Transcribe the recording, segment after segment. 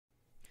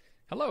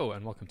Hello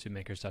and welcome to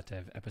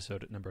Makers.dev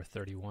episode number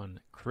 31.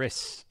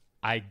 Chris,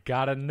 I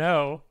gotta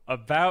know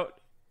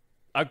about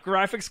a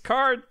graphics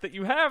card that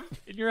you have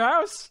in your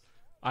house.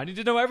 I need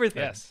to know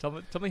everything. Yes.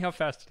 Tell me how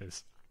fast it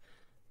is.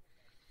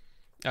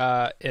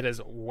 It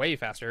is way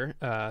faster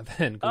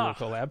than Google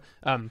Colab.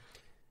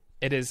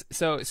 It is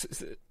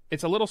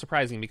it's a little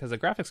surprising because the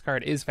graphics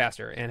card is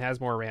faster and has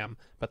more RAM,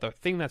 but the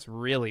thing that's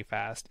really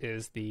fast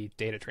is the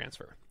data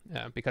transfer.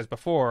 Because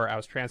before I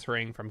was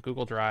transferring from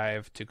Google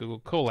Drive to Google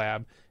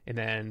Colab, and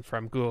then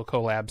from Google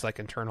Colab's like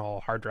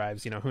internal hard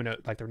drives, who knows,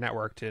 like they're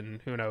networked and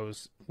who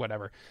knows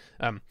whatever.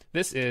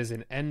 This is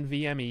an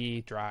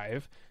NVMe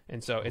drive,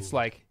 and so it's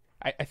like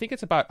I think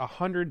it's about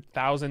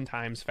 100,000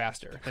 times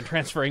faster than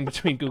transferring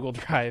between Google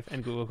Drive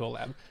and Google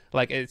Colab.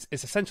 Like it's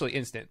essentially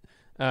instant,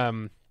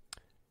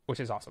 which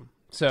is awesome.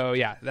 So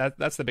yeah,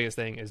 that's the biggest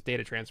thing is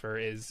data transfer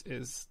is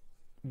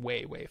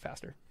way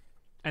faster.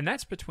 And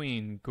that's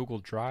between Google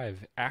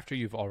Drive after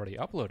you've already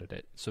uploaded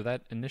it. So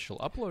that initial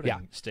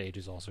uploading stage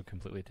is also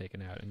completely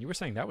taken out. And you were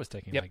saying that was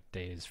taking like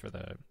days for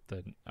the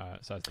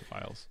size of the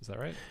files. Is that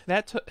right?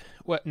 That took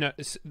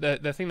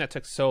the thing that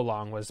took so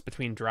long was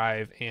between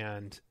Drive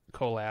and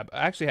Colab.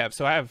 I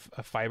have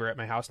a fiber at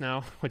my house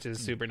now, which is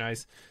super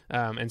nice.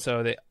 And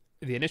so the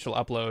initial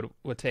upload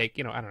would take,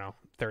 I don't know,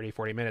 30,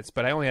 40 minutes,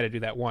 but I only had to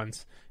do that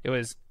once. It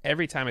was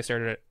every time I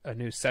started a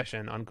new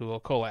session on Google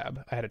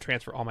Colab, I had to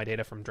transfer all my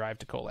data from Drive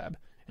to Colab.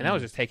 And that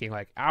was just taking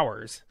like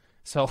hours.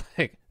 So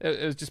like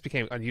it just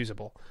became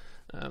unusable.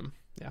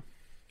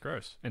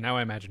 Gross. And now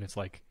I imagine it's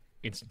like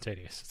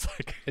instantaneous. It's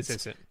like it's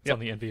instant. It's on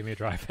the NVMe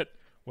drive at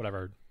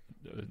whatever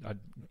a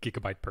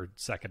gigabyte per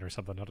second or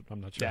something. I'm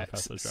not sure how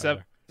fast those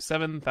drives are.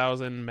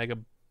 7,000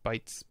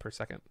 megabytes per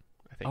second,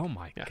 I think. Oh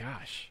my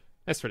gosh.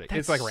 That's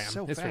ridiculous. That's it's like RAM.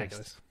 so it's fast.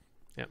 ridiculous.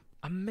 Yeah.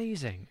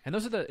 Amazing. And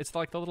those are it's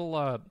like the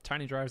little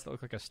tiny drives that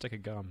look like a stick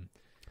of gum.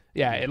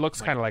 Yeah, it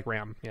looks kind of like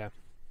RAM. Yeah.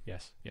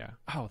 Yes. Yeah.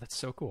 Oh, that's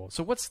so cool.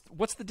 So what's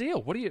the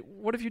deal? What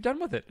have you done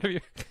with it?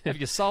 Have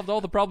you solved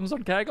all the problems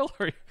on Kaggle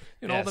or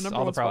yes, all the number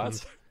all one the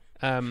problems?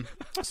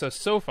 Spots?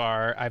 So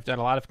far I've done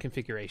a lot of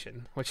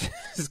configuration, which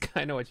is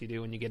kind of what you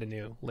do when you get a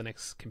new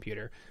Linux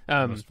computer.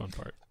 The most fun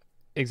part.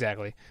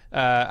 Exactly.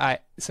 I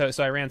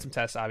ran some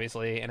tests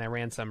obviously, and I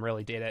ran some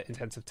really data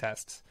intensive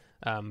tests.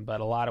 But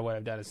a lot of what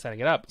I've done is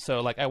setting it up.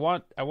 So like I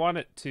want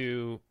it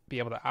to be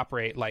able to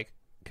operate like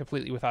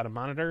completely without a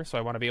monitor. So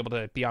I want to be able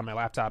to be on my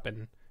laptop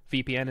and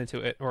VPN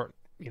into it, or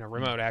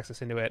remote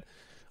access into it.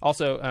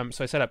 Also,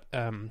 so I set up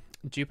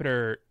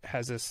Jupyter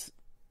has this.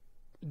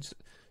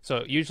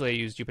 So usually I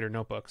use Jupyter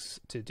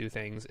notebooks to do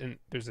things, and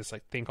there's this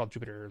like thing called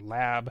Jupyter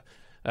Lab,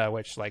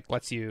 which like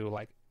lets you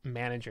like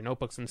manage your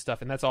notebooks and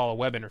stuff, and that's all a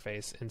web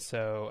interface. And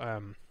so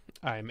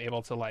I'm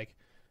able to like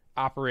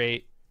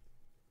operate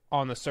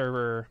on the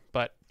server,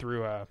 but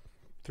through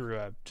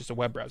just a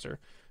web browser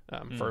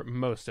for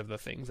most of the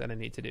things that I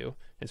need to do.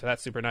 And so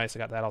that's super nice. I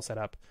got that all set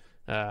up.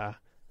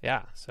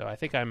 So I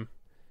think I'm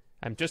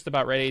just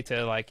about ready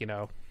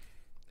to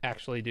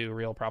actually do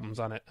real problems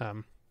on it.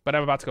 But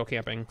I'm about to go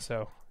camping,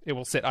 so it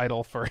will sit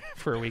idle for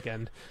a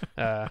weekend.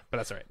 But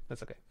that's all right.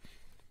 That's okay.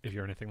 If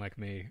you're anything like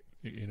me,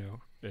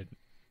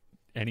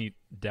 any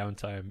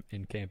downtime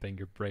in camping,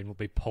 your brain will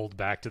be pulled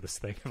back to this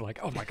thing of like,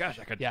 oh my gosh,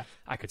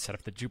 I could set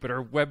up the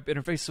Jupyter web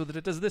interface so that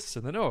it does this,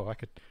 and then I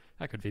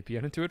could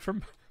VPN into it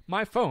from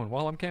my phone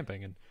while I'm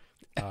camping. And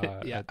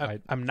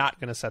I'm not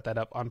going to set that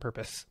up on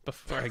purpose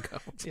before I go.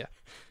 Yeah,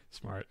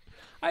 smart.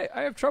 I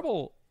have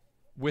trouble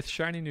with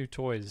shiny new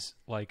toys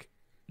like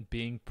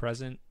being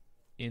present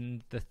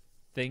in the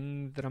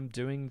thing that I'm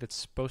doing that's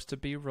supposed to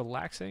be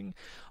relaxing.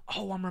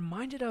 Oh, I'm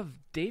reminded of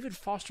David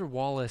Foster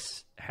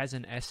Wallace has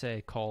an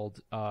essay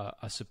called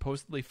A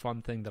Supposedly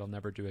Fun Thing That I'll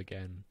Never Do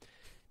Again.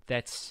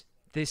 That's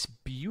this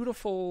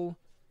beautiful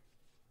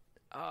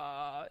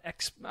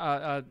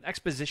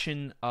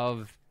exposition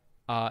of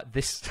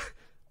this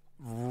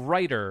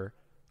writer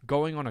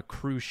going on a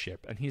cruise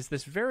ship, and he's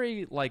this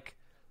very like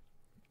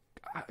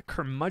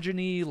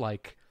curmudgeon-y,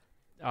 like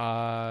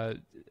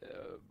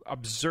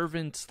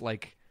observant,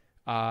 like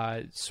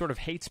sort of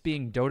hates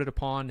being doted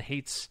upon,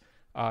 hates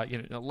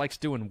likes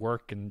doing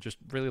work, and just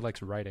really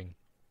likes writing.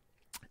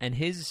 And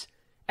his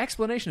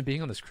explanation of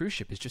being on this cruise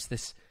ship is just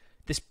this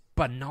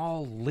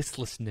banal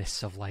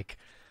listlessness of like,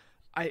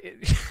 I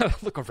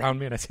look around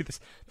me and I see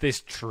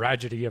this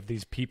tragedy of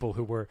these people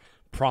who were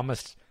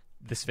promised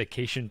this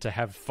vacation to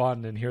have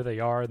fun, and here they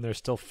are, and they're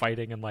still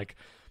fighting. And like,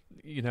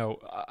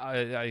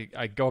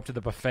 I go up to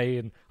the buffet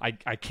and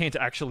I can't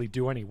actually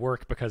do any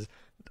work because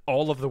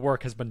all of the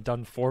work has been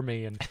done for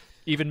me, and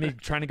even me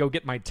trying to go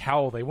get my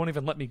towel, they won't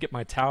even let me get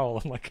my towel.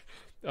 And like,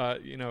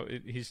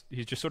 he's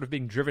just sort of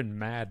being driven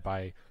mad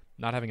by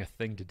not having a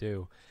thing to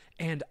do.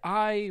 And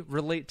I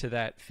relate to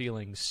that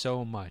feeling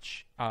so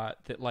much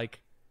that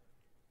like,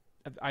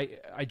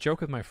 I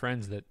joke with my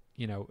friends that,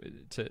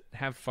 to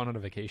have fun on a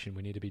vacation,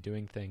 we need to be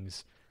doing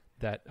things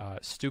that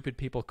stupid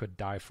people could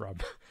die from.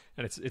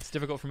 And it's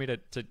difficult for me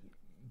to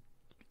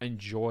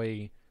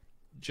enjoy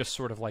just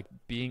sort of like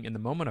being in the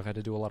moment. I've had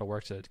to do a lot of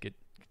work to get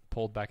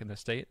pulled back in this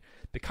state,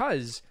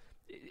 because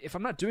if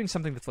I'm not doing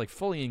something that's like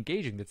fully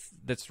engaging,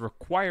 that's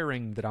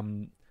requiring that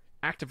I'm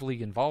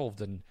actively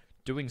involved and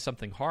doing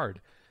something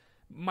hard,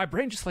 my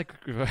brain just like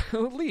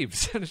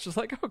leaves, and it's just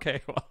like,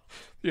 okay, well,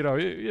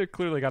 you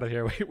clearly got it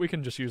here. We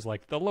can just use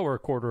like the lower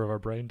quarter of our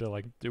brain to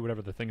like do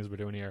whatever the thing is we're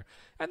doing here,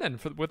 and then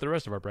with the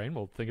rest of our brain,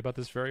 we'll think about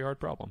this very hard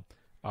problem.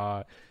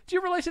 Do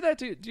you relate to that?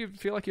 Do you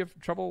feel like you have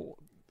trouble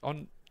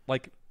on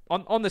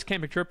this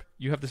camping trip?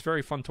 You have this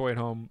very fun toy at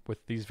home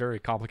with these very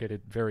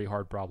complicated, very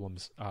hard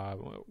problems.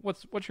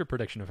 What's your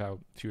prediction of how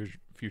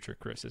future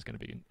Chris is going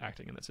to be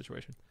acting in that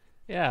situation?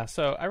 Yeah,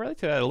 so I relate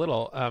to that a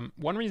little.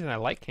 One reason I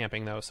like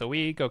camping, though, so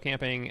we go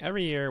camping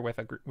every year with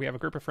we have a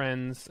group of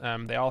friends.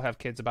 They all have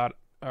kids about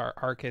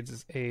our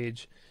kids'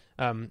 age,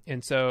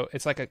 and so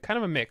it's like a kind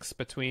of a mix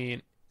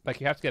between, like,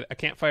 you have to get a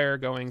campfire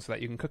going so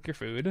that you can cook your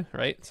food,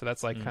 right? So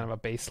that's like kind of a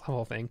base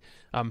level thing.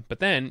 But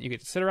then you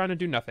get to sit around and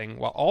do nothing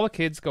while all the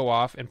kids go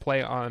off and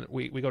play on.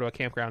 We go to a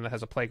campground that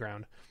has a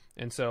playground,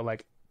 and so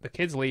like the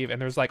kids leave,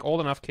 and there's like old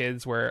enough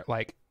kids where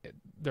like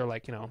they're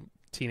like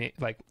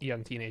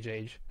young teenage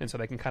age, and so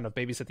they can kind of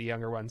babysit the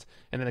younger ones,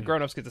 and then the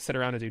grown-ups get to sit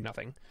around and do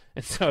nothing.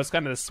 And so it's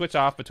kind of the switch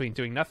off between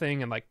doing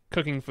nothing and like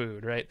cooking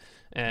food, right?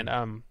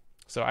 And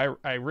so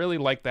I really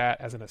like that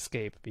as an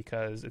escape,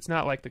 because it's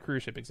not like the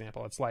cruise ship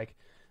example. It's like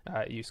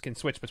you can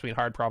switch between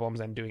hard problems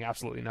and doing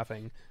absolutely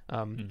nothing,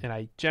 and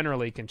I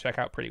generally can check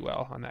out pretty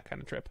well on that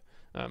kind of trip.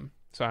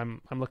 So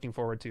I'm looking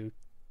forward to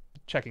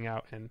checking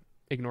out and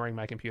ignoring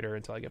my computer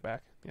until I get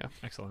back. Yeah,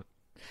 excellent.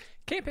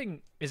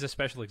 Camping is a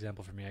special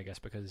example for me, I guess,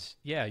 because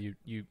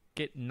you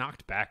get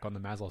knocked back on the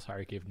Maslow's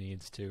hierarchy of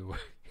needs to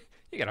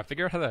you got to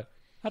figure out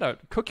how to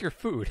cook your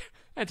food,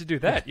 and to do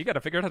that you got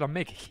to figure out how to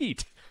make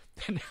heat.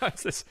 And now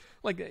it's this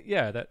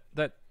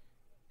that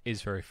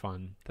is very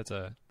fun. That's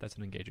an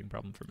engaging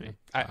problem for me.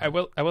 I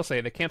will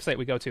say the campsite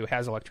we go to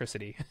has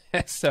electricity,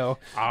 so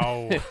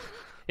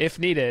if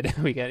needed,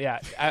 we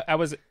get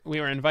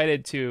we were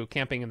invited to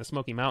camping in the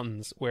Smoky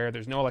Mountains where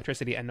there's no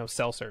electricity and no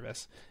cell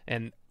service,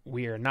 and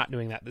we are not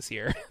doing that this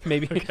year.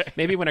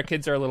 Maybe when our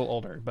kids are a little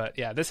older, but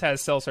yeah, this has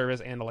cell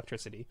service and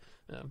electricity.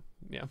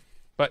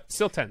 But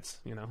still tense.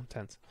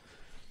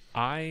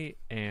 I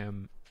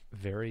am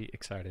very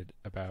excited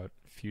about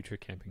future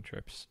camping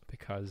trips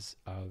because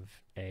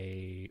of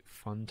a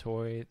fun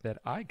toy that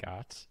I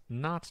got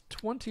not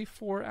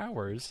 24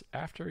 hours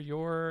after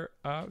your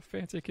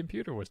fancy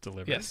computer was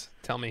delivered. Yes,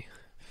 tell me.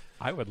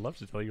 I would love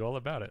to tell you all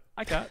about it.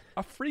 I got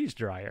a freeze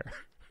dryer.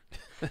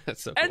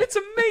 That's so cool. And it's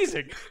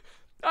amazing.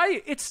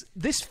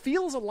 This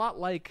feels a lot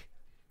like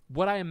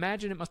what I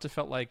imagine it must have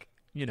felt like,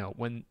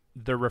 when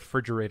the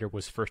refrigerator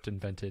was first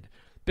invented.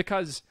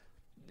 Because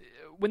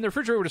when the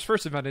refrigerator was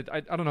first invented,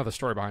 I don't know the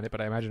story behind it, but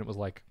I imagine it was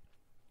like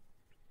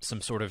some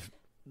sort of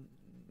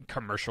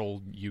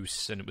commercial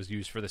use, and it was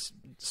used for this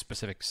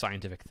specific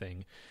scientific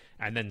thing.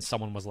 And then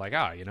someone was like,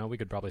 we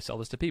could probably sell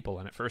this to people.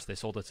 And at first they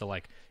sold it to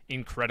like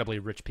incredibly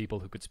rich people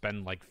who could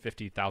spend like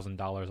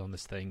 $50,000 on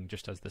this thing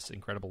just as this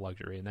incredible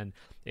luxury. And then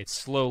it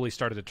slowly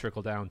started to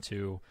trickle down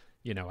to,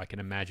 I can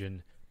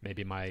imagine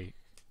maybe my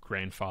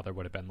grandfather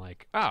would have been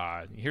like,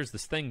 here's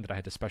this thing that I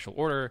had to special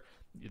order.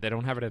 They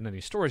don't have it in any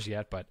stores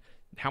yet, but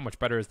how much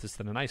better is this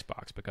than an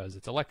icebox, because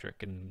it's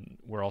electric, and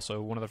we're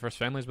also one of the first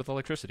families with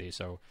electricity,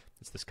 so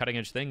it's this cutting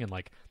edge thing, and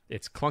like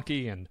it's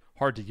clunky and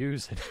hard to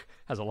use and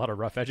has a lot of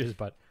rough edges,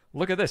 but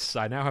look at this,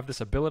 I now have this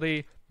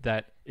ability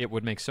that it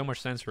would make so much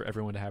sense for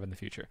everyone to have in the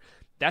future.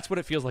 That's what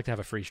it feels like to have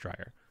a freeze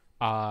dryer.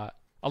 A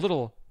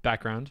little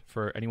background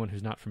for anyone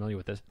who's not familiar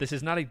with this. This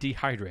is not a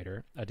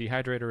dehydrator. A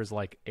dehydrator is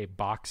like a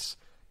box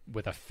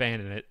with a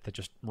fan in it that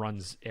just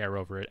runs air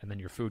over it, and then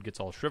your food gets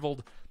all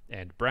shriveled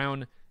and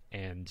brown,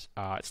 and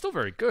it's still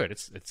very good.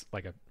 It's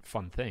like a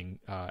fun thing,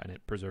 and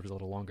it preserves a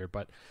little longer.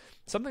 But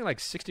something like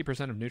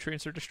 60% of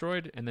nutrients are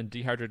destroyed, and then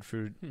dehydrated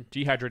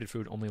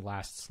food only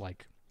lasts,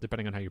 like,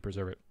 depending on how you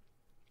preserve it,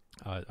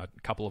 a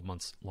couple of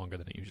months longer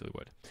than it usually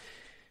would.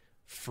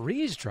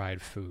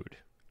 Freeze-dried food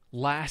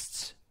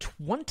lasts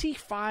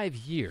 25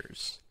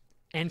 years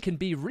and can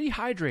be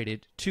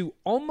rehydrated to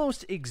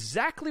almost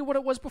exactly what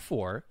it was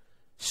before.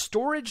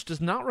 Storage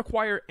does not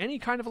require any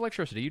kind of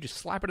electricity. You just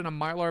slap it in a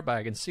Mylar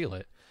bag and seal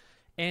it.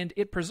 And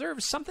it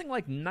preserves something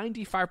like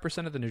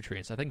 95% of the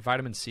nutrients. I think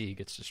vitamin C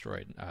gets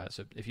destroyed.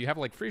 So if you have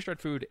like freeze-dried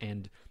food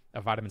and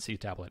a vitamin C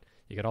tablet,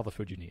 you get all the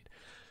food you need.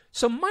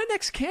 So my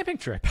next camping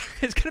trip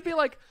is going to be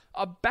like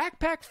a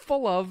backpack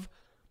full of,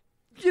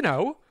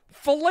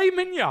 filet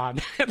mignon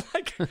and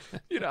like,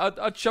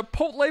 a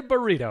Chipotle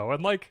burrito,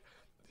 and like,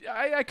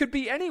 I could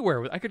be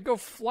anywhere. I could go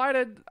fly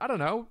to, I don't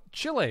know,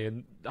 Chile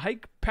and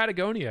hike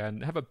Patagonia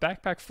and have a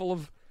backpack full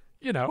of,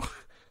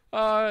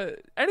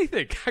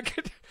 anything. I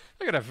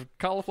could have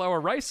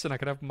cauliflower rice, and I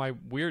could have my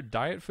weird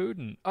diet food,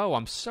 and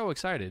I'm so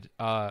excited.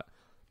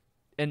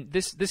 And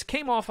this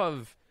came off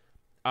of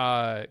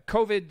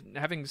COVID,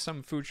 having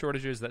some food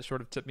shortages that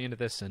sort of tipped me into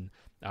this, and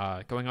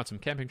going on some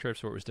camping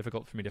trips where it was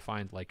difficult for me to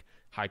find like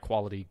high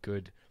quality,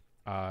 good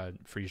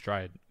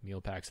freeze-dried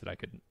meal packs that I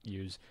could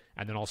use.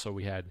 And then also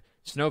we had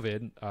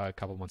Snowvid a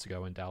couple months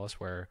ago in Dallas,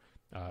 where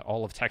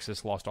all of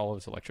Texas lost all of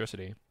its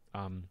electricity.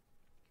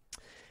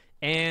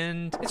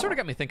 And it sort of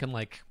got me thinking,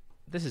 like,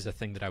 this is a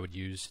thing that I would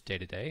use day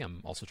to day.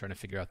 I'm also trying to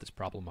figure out this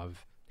problem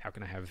of how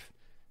can I have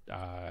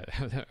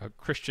a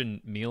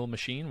Christian meal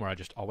machine where I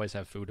just always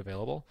have food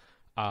available.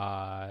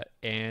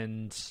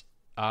 It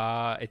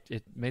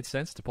made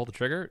sense to pull the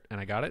trigger,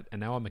 and I got it.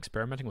 And now I'm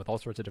experimenting with all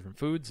sorts of different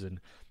foods. And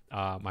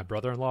my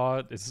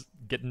brother-in-law is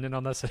getting in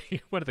on this.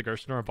 He went to the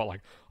grocery store and bought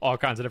like all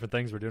kinds of different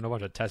things. We're doing a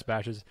bunch of test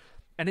batches,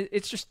 and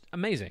it's just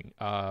amazing.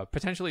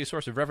 Potentially a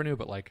source of revenue,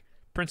 but like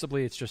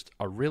principally, it's just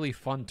a really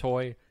fun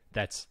toy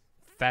that's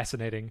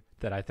fascinating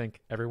that I think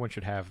everyone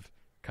should have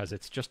because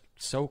it's just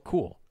so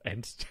cool.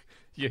 And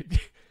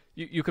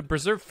you can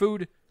preserve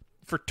food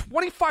for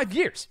 25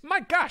 years.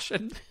 My gosh,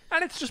 and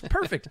it's just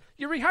perfect.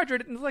 You rehydrate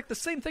it and it's like the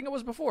same thing it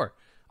was before.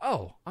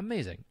 Oh,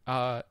 amazing.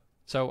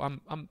 So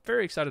I'm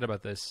very excited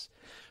about this,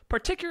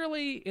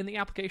 particularly in the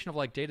application of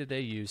like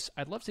day-to-day use.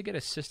 I'd love to get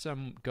a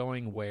system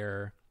going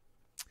where,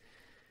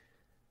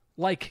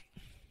 like,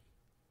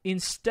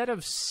 instead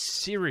of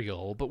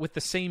cereal, but with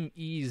the same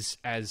ease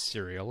as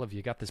cereal, if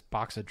you got this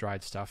box of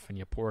dried stuff and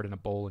you pour it in a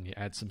bowl and you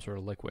add some sort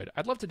of liquid,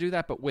 I'd love to do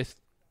that, but with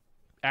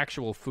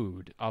actual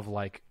food of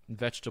like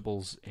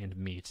vegetables and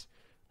meat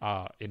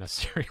in a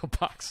cereal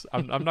box.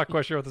 I'm not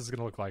quite sure what this is going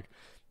to look like,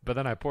 but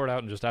then I pour it out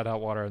and just add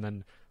hot water, and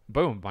then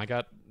boom, I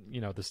got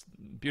this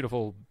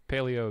beautiful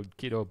paleo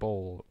keto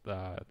bowl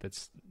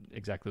that's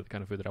exactly the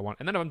kind of food that I want.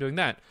 And then if I'm doing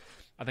that,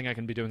 I think I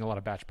can be doing a lot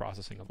of batch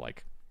processing of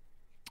like,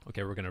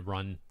 okay, we're going to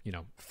run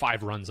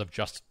 5 runs of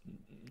just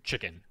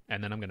chicken,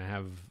 and then I'm going to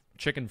have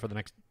chicken for the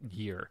next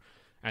year,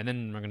 and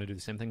then I'm going to do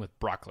the same thing with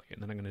broccoli,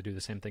 and then I'm going to do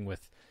the same thing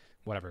with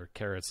whatever,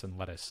 carrots and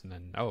lettuce, and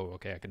then,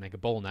 okay, I can make a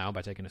bowl now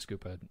by taking a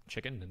scoop of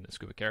chicken and a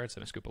scoop of carrots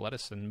and a scoop of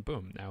lettuce, and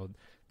boom, now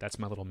that's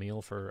my little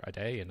meal for a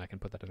day, and I can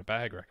put that in a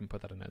bag, or I can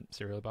put that in a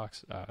cereal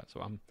box.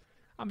 So I'm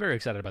very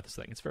excited about this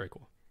thing. It's very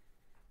cool.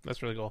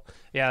 That's really cool.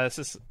 Yeah,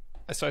 so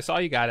I saw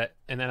you got it,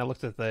 and then I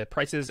looked at the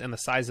prices and the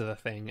size of the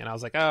thing, and I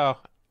was like, oh,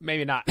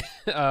 maybe not.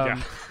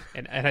 Yeah.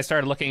 and I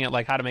started looking at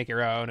like how to make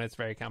your own. It's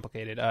very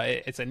complicated.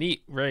 It's a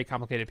neat, very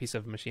complicated piece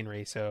of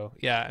machinery. So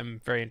yeah, I'm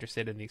very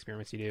interested in the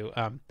experiments you do.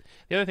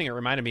 The other thing it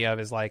reminded me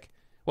of is like,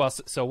 well,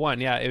 so one,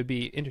 yeah, it would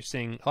be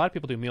interesting. A lot of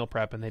people do meal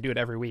prep and they do it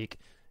every week,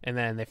 and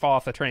then they fall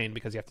off the train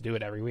because you have to do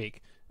it every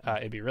week.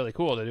 It'd be really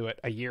cool to do it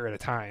a year at a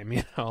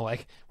time.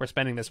 Like we're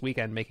spending this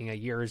weekend making a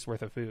year's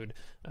worth of food.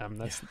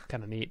 That's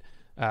kind of neat.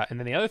 And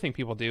then the other thing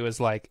people do is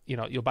like,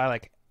 you'll buy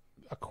like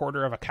a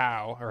quarter of a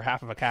cow or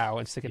half of a cow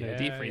and stick it in a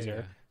deep freezer.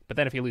 Yeah. But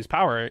then if you lose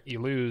power, you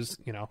lose,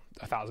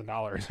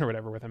 $1,000 or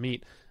whatever with a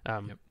meat.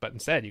 But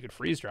instead you could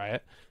freeze dry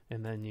it,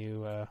 and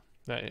then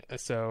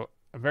so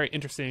I'm very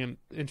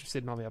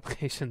interested in all the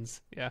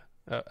applications. Yeah.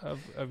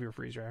 Of your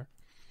freeze dryer.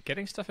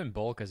 Getting stuff in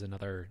bulk is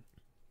another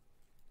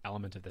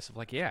element of this of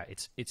like, yeah,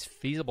 it's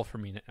feasible for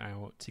me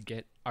now to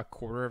get a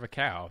quarter of a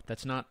cow.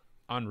 That's not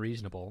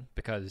unreasonable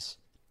because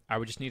I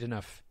would just need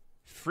enough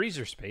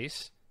freezer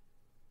space.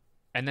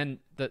 And then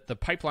the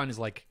pipeline is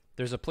like,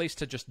 there's a place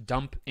to just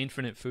dump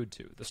infinite food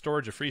to. The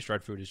storage of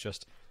freeze-dried food is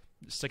just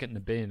stick it in a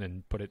bin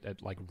and put it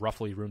at like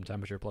roughly room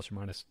temperature plus or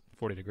minus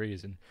 40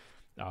 degrees, and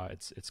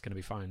it's going to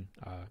be fine.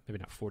 Maybe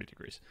not 40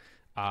 degrees.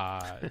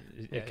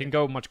 It can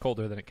go much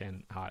colder than it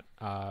can hot.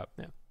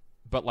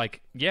 But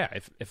like, yeah,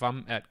 if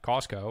I'm at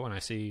Costco and I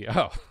see,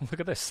 oh, look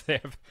at this, they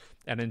have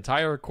an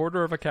entire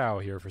quarter of a cow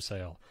here for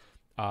sale.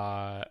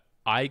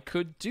 I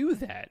could do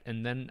that,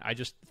 and then I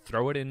just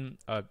throw it in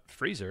a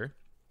freezer.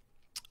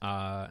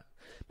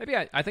 Maybe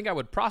I think I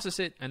would process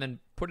it and then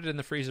put it in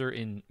the freezer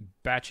in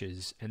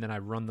batches, and then I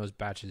run those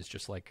batches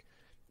just like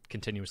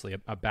continuously.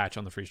 A batch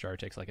on the freeze dryer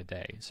takes like a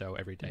day, so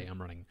every day I'm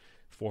running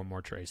 4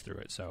 more trays through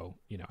it. So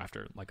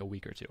after like a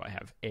week or two, I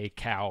have a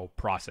cow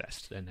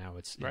processed, and now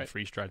it's in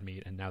freeze dried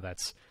meat, and now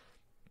that's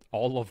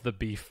all of the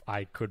beef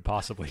I could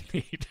possibly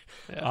need.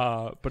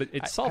 Yeah. But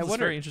it solves this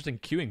very interesting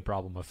queuing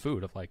problem of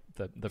food, of like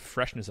the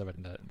freshness of it,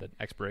 and the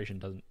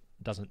expiration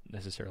doesn't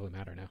necessarily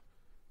matter now.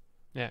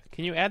 Yeah.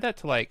 Can you add that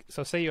to like,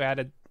 so say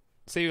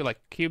you like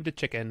cubed a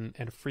chicken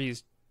and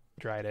freeze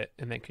dried it,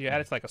 and then could you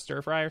add it to like a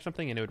stir fry or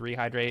something, and it would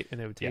rehydrate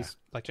and it would taste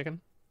like chicken?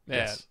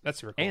 Yes. Yeah, that's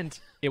super cool. And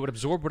it would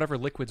absorb whatever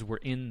liquids were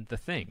in the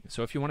thing.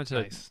 So if you wanted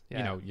to,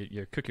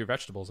 you cook your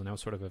vegetables, and now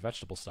it's sort of a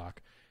vegetable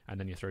stock, and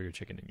then you throw your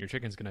chicken in. Your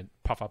chicken's going to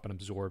puff up and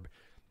absorb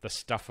the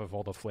stuff of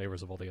all the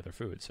flavors of all the other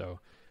food.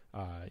 So,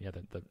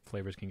 the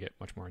flavors can get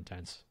much more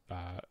intense.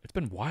 It's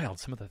been wild,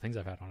 some of the things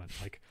I've had on it.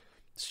 Like,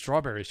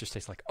 strawberries just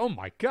taste like, oh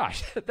my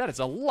gosh, that is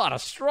a lot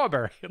of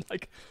strawberry. And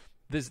like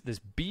this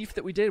beef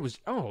that we did was,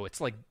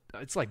 it's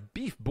like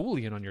beef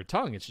bouillon on your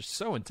tongue. It's just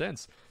so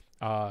intense.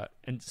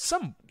 And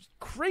some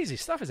crazy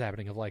stuff is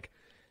happening of like,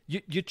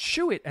 you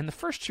chew it, and the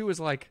first chew is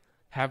like,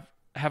 have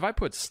I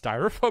put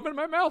styrofoam in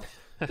my mouth?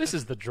 This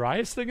is the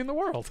driest thing in the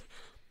world.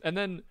 And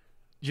then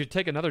you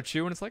take another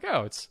chew, and it's like,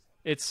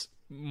 it's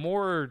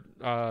more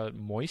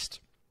moist.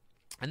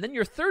 And then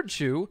your third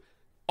chew,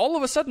 all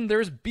of a sudden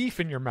there's beef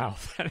in your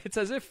mouth, and it's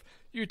as if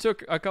you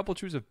took a couple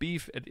chews of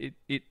beef, and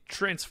it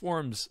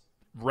transforms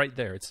right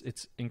there.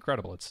 It's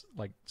incredible. It's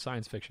like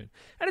science fiction,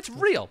 and it's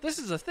real. This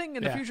is a thing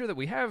in the future that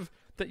we have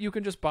that you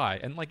can just buy.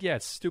 And like, yeah,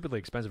 it's stupidly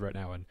expensive right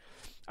now. And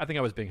I think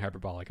I was being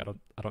hyperbolic. I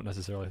don't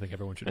necessarily think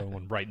everyone should own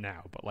one right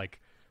now, but like,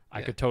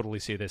 I could totally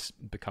see this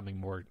becoming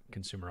more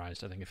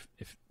consumerized. I think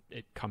if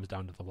it comes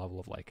down to the level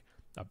of like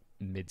a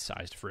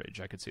mid-sized fridge,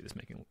 I could see this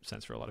making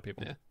sense for a lot of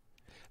people. Yeah.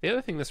 The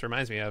other thing this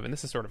reminds me of, and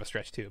this is sort of a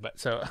stretch too, but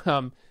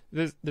so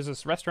there's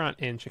this restaurant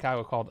in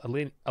Chicago called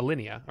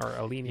Alinea or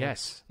Alinea.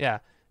 Yes. Yeah.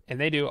 And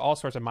they do all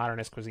sorts of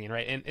modernist cuisine,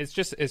 right? And it's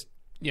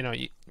you know,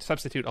 you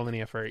substitute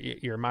Alinea for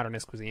your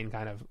modernist cuisine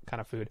kind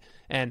of food.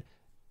 And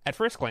at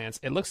first glance,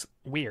 it looks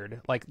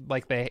weird. Like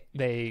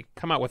they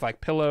come out with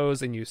like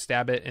pillows and you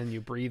stab it and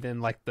you breathe in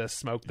like the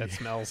smoke that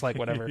smells like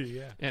whatever.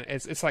 Yeah. And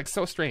it's like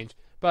so strange.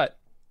 But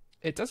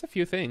it does a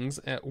few things.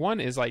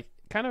 One is like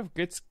kind of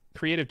gets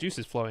creative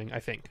juices flowing, I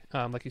think.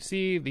 Like you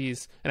see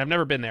these, and I've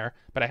never been there,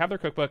 but I have their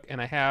cookbook,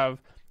 and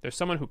there's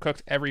someone who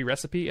cooked every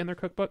recipe in their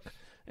cookbook,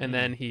 and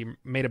then he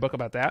made a book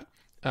about that.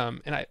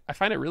 And I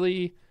find it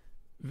really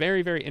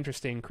very, very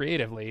interesting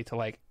creatively to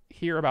like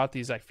hear about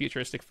these like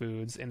futuristic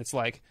foods, and it's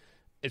like,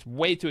 it's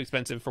way too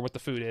expensive for what the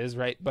food is,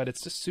 right? But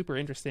it's just super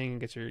interesting and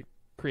gets your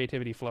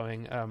creativity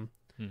flowing.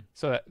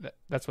 So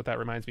that's what that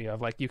reminds me of.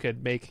 Like you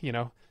could make, you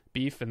know,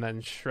 beef and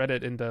then shred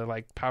it into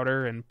like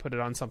powder and put it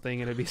on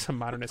something and it'd be some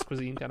modernist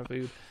cuisine kind of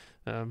food.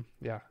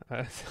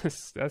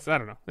 That's I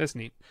don't know. That's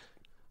neat.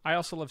 I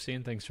also love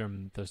seeing things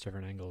from those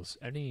different angles.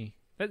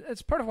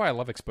 It's part of why I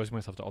love exposing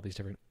myself to all these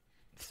different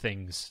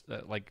things.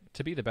 Like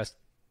to be the best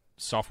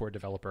software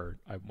developer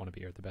I want to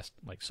be, or the best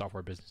like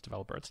software business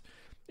developer.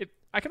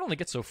 I can only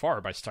get so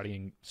far by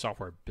studying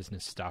software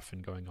business stuff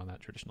and going on that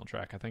traditional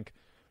track. I think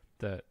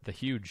the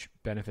huge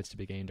benefits to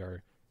be gained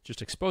are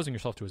just exposing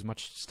yourself to as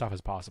much stuff as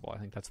possible. I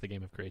think that's the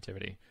game of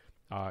creativity,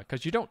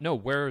 because you don't know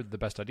where the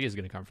best idea is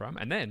going to come from,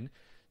 and then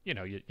you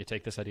know you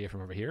take this idea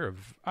from over here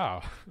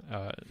of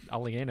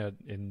Aliena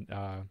in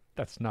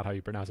that's not how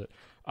you pronounce it.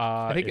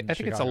 I think it's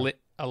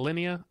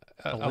Alinea.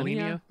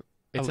 Alinea.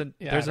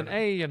 There's an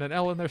A and an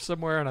L in there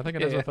somewhere, and I think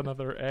it ends with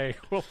another A.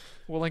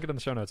 We'll link it in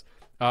the show notes.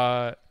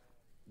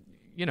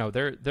 You know,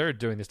 they're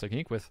doing this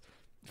technique with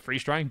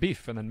freeze drying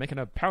beef and then making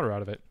a powder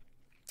out of it.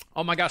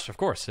 Oh my gosh! Of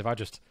course, if I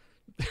just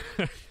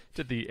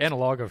did the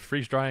analog of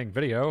freeze drying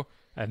video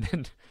and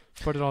then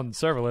put it on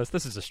serverless,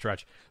 this is a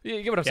stretch.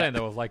 You get what I'm saying,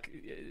 though. Of like,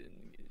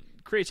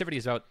 creativity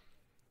is about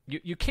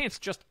you can't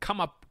just come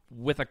up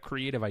with a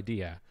creative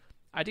idea.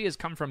 Ideas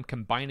come from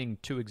combining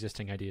two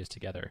existing ideas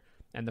together.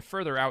 And the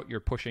further out you're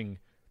pushing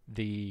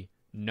the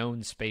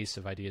known space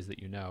of ideas that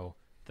you know,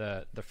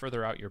 the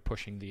further out you're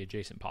pushing the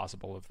adjacent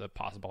possible of the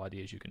possible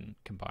ideas you can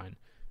combine.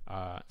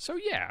 So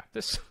yeah,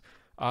 this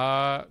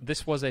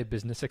was a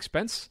business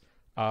expense,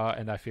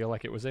 and I feel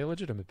like it was a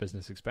legitimate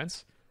business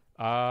expense,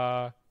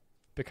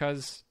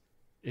 because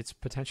it's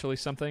potentially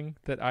something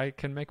that I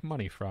can make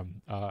money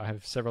from. I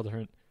have several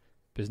different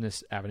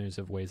business avenues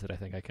of ways that I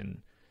think I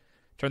can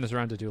turn this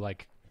around to do,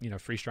 like, you know,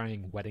 freeze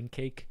drying wedding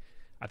cake.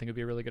 I think would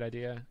be a really good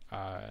idea.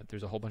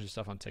 There's a whole bunch of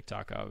stuff on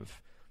TikTok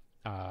of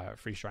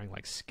freeze drying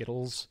like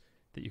Skittles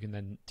that you can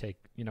then take,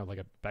 you know, like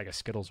a bag of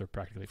Skittles are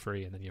practically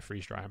free, and then you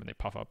freeze dry them and they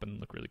puff up and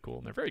look really cool.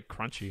 And they're very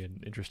crunchy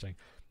and interesting.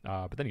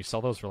 But then you sell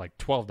those for like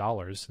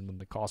 $12, and then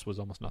the cost was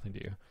almost nothing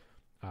to you.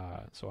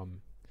 So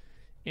I'm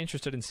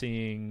interested in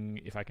seeing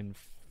if I can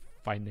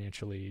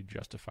financially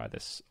justify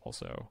this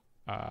also.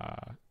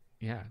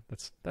 Yeah,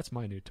 that's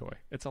my new toy.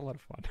 It's a lot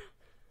of fun.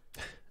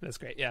 That's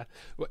great. Yeah.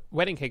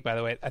 Wedding cake, by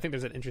the way, I think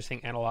there's an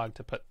interesting analog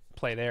to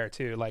play there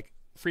too. Like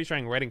freeze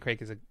drying wedding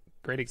cake is a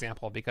great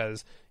example,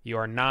 because you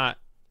are not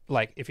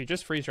like, if you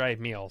just freeze dry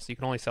meals, you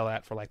can only sell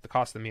that for like the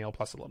cost of the meal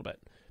plus a little bit.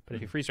 But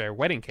if you freeze dry a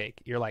wedding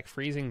cake, you're like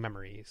freezing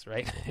memories,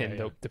 right?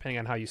 And depending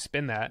on how you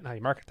spin that and how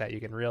you market that, you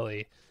can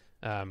really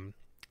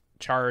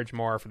charge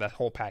more for that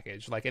whole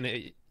package. Like,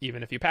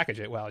 even if you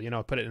package it well, you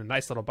know, put it in a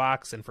nice little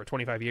box, and for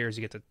 25 years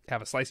you get to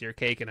have a slice of your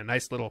cake in a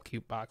nice little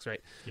cute box, right?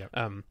 Yep.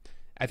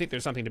 I think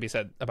there's something to be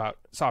said about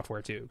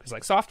software too, because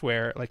like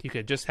software, like you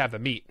could just have the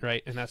meat,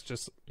 right? And that's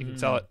just, you can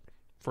sell it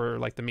for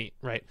like the meat,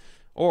 right?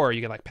 Or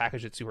you can like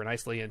package it super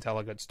nicely and tell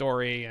a good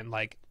story, and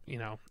like, you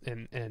know,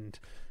 and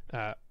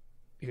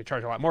you could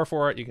charge a lot more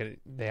for it.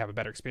 They have a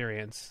better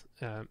experience,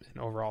 and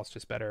overall it's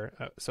just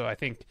better. So I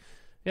think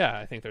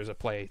there's a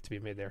play to be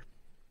made there.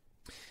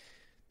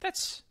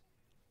 That's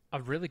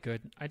a really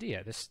good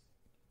idea.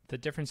 The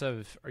difference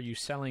of, are you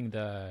selling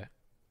the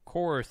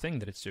core thing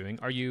that it's doing?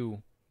 Are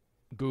you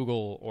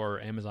Google or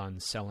Amazon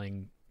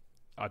selling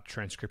a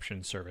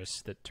transcription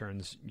service that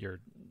turns your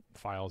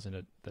files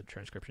into the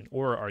transcription?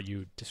 Or are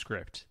you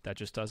Descript that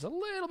just does a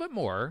little bit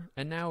more,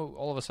 and now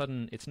all of a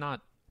sudden it's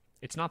not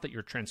that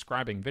you're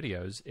transcribing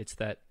videos, it's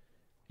that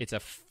it's a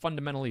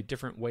fundamentally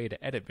different way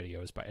to edit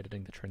videos by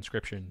editing the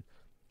transcription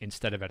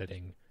instead of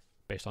editing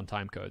based on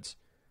time codes.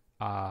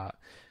 I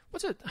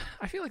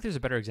feel like there's a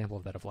better example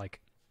of that, of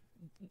like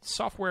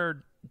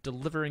software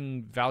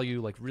delivering value,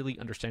 like really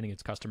understanding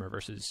its customer,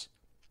 versus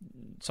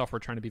software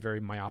trying to be very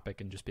myopic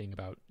and just being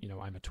about, you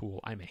know, I'm a tool,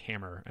 I'm a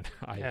hammer, and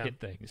I hit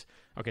things.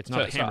 Okay, it's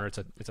not a hammer, it's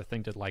a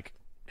thing to like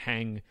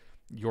hang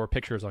your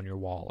pictures on your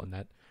wall, and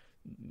that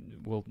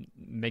will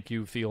make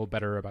you feel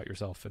better about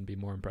yourself and be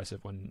more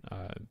impressive when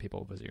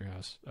people visit your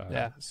house.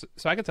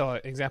 So I could tell an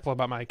example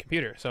about my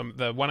computer. So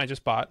the one I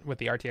just bought with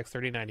the RTX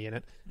 3090 in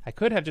it, I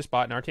could have just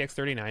bought an RTX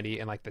 3090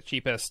 and like the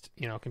cheapest,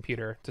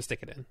 computer to stick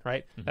it in,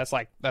 right?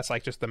 Mm-hmm. That's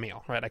like just the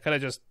meal, right? I could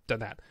have just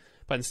done that.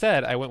 But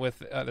instead, I went with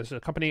there's a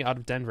company out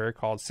of Denver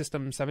called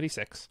System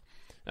 76.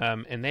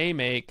 And they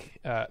make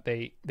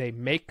they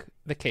make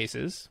the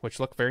cases, which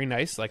look very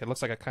nice. Like it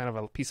looks like a kind of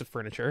a piece of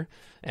furniture,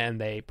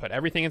 and they put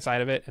everything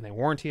inside of it, and they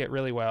warranty it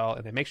really well,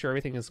 and they make sure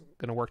everything is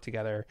going to work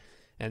together.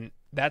 And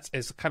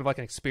is kind of like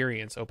an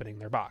experience opening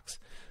their box.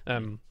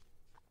 And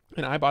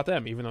I bought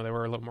them, even though they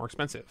were a little more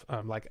expensive.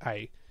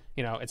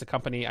 It's a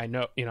company I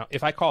know.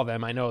 If I call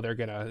them, I know they're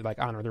gonna like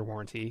honor their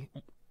warranty.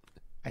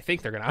 I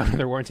think they're going to honor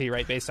their warranty,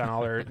 right, based on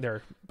all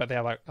their but they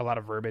have like a lot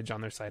of verbiage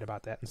on their site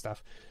about that and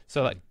stuff.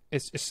 So like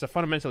it's a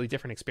fundamentally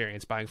different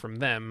experience buying from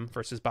them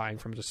versus buying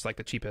from just like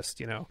the cheapest,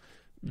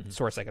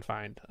 source I could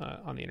find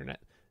on the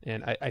internet.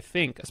 And I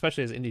think,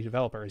 especially as indie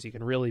developers, you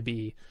can really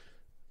be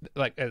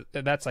like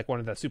that's like one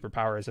of the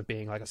superpowers of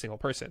being like a single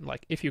person.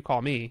 Like if you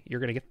call me,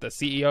 you're going to get the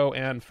CEO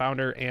and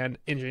founder and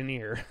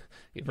engineer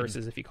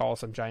versus if you call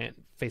some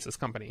giant faceless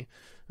company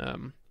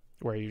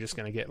where you're just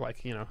going to get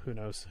like, who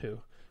knows who.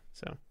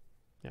 So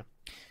yeah,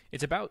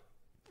 it's about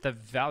the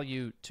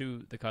value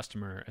to the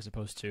customer as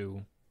opposed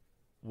to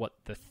what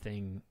the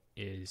thing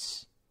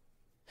is.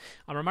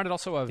 I'm reminded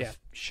also of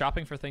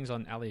shopping for things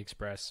on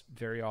AliExpress.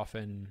 Very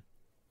often,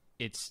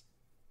 it's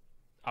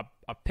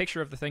a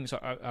picture of the thing. So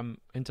I'm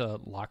into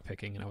lock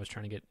picking, and I was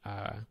trying to get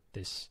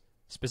this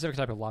specific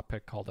type of lock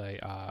pick called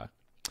I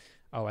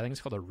think it's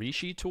called a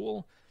Rishi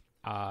tool.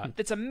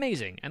 It's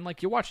amazing, and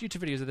like you watch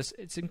YouTube videos of this,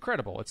 it's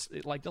incredible.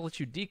 It lets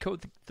you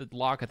decode the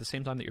lock at the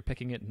same time that you're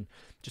picking it, and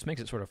just makes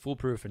it sort of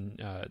foolproof,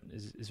 and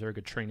is very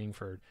good training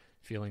for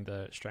feeling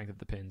the strength of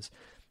the pins.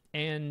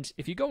 And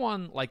if you go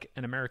on like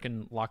an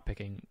American lock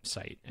picking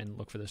site and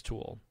look for this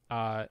tool,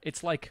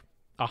 it's like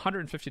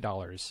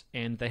 $150,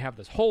 and they have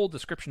this whole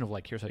description of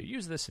like, here's how you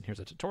use this, and here's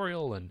a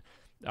tutorial, and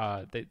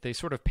they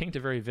sort of paint a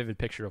very vivid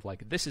picture of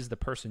like, this is the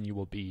person you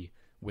will be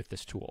with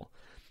this tool.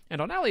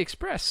 And on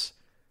AliExpress,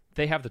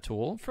 they have the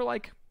tool for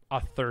like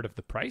a third of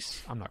the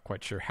price. I'm not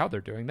quite sure how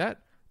they're doing that,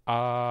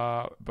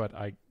 but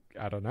I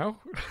don't know.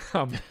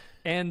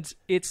 And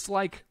it's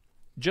like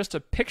just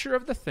a picture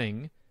of the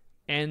thing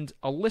and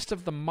a list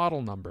of the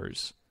model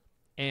numbers,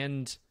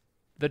 and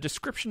the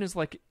description is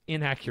like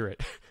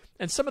inaccurate.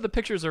 And some of the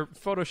pictures are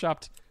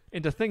photoshopped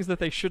into things that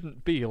they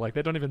shouldn't be. Like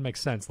they don't even make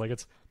sense. Like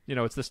it's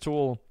this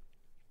tool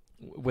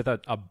with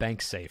a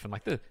bank safe, and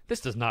like this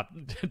does not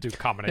do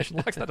combination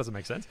locks. That doesn't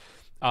make sense.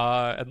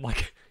 And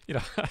like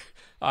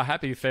a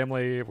happy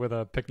family with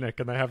a picnic,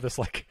 and they have this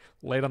like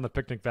laid on the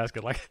picnic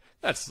basket. Like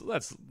that's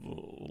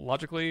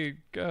logically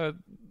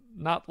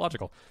not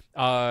logical.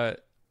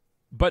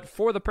 But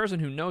for the person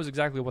who knows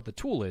exactly what the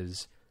tool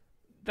is,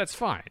 that's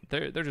fine.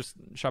 They're just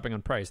shopping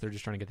on price. They're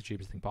just trying to get the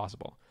cheapest thing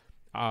possible.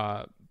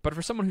 But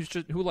for someone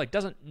who like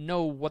doesn't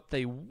know what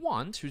they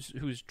want,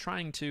 who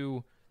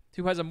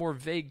has a more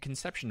vague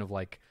conception of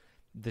like,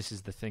 this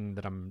is the thing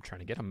that I'm trying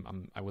to get.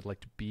 I would like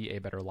to be a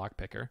better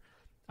lockpicker.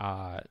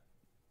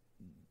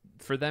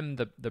 For them,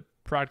 the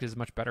product is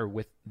much better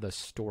with the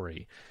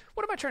story.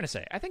 What am I trying to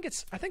say? I think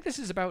this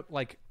is about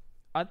like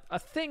a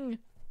thing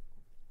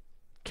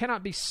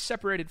cannot be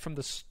separated from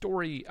the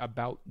story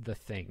about the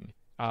thing.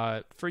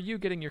 For you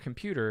getting your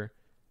computer,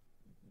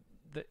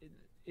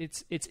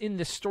 it's in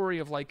the story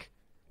of like,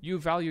 you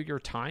value your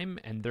time,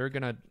 and they're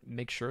going to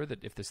make sure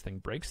that if this thing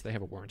breaks, they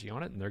have a warranty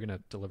on it, and they're going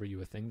to deliver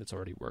you a thing that's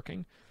already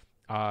working.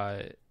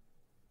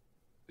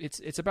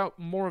 It's about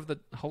more of the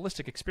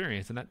holistic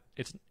experience, and that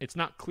it's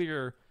not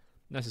clear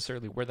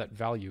necessarily where that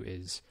value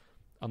is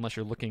unless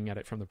you're looking at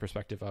it from the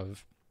perspective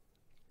of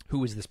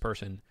who is this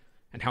person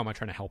and how am I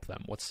trying to help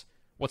them? What's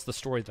the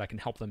story that I can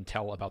help them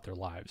tell about their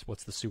lives?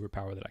 What's the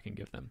superpower that I can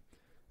give them?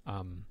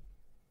 Some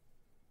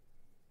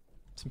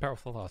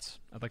powerful thoughts.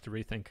 I'd like to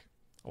rethink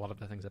a lot of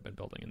the things I've been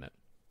building in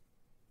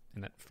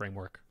that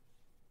framework.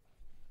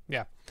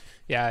 Yeah.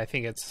 I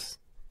think it's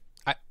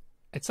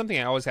something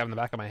I always have in the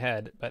back of my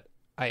head, but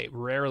I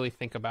rarely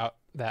think about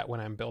that when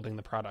I'm building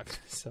the product.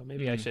 So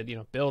maybe I should,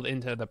 build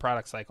into the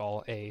product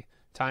cycle a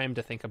time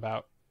to think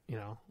about,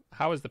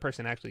 how is the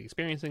person actually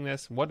experiencing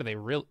this? What do they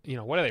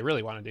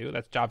really want to do?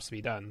 That's jobs to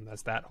be done.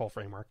 That's that whole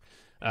framework.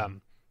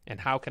 And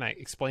how can I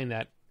explain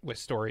that with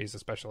stories,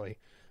 especially,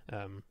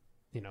 on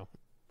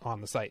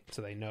the site,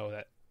 so they know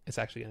that it's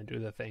actually going to do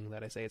the thing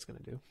that I say it's going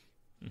to do.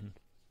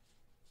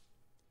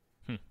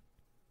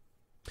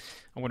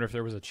 I wonder if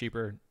there was a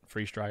cheaper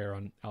freeze dryer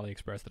on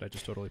AliExpress that I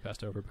just totally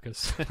passed over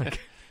because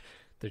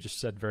they just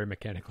said very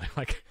mechanically,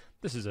 like,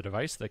 this is a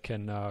device that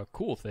can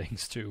cool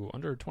things to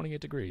under 28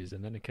 degrees,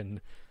 and then it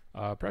can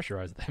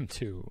pressurize them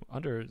to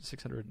under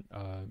 600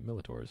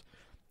 millitors.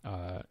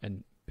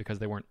 And because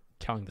they weren't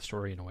telling the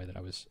story in a way that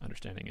I was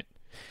understanding it.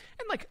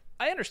 And, like,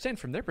 I understand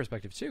from their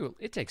perspective, too,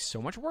 it takes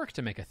so much work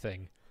to make a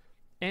thing.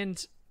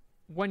 And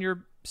when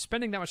you're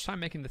spending that much time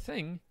making the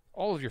thing,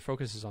 all of your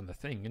focus is on the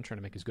thing and trying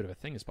to make as good of a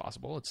thing as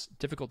possible, it's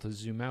difficult to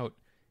zoom out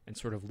and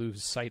sort of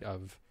lose sight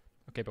of,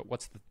 okay, but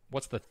what's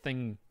the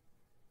thing?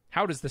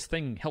 How does this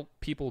thing help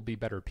people be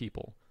better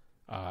people?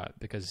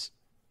 Because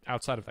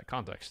outside of that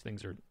context,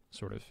 things are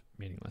sort of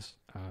meaningless.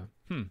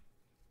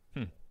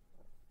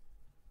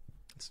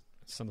 It's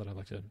something I'd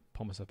like to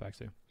pull myself back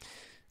to.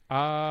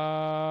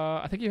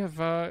 I think you have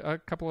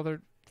a couple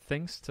other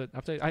things to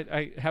update.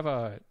 I have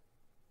a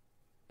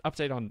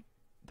update on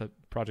the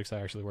projects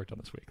I actually worked on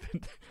this week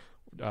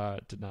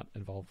that did not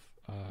involve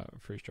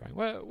freeze drying.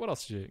 What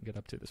else did you get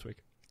up to this week?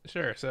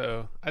 Sure.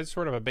 So I had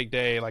sort of a big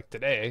day like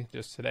today,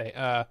 just today.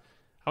 I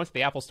went to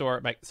the Apple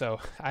Store. So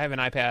I have an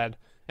iPad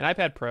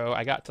Pro.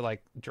 I got to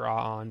like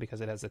draw on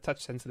because it has a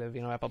touch sensitive,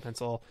 Apple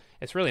Pencil.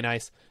 It's really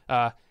nice.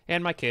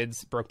 And my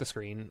kids broke the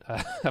screen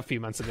a few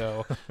months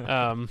ago,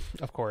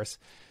 of course.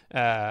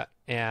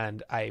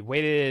 And I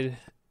waited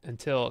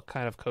until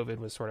kind of COVID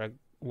was sort of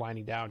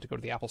winding down to go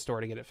to the Apple Store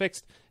to get it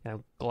fixed. And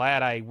I'm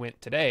glad I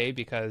went today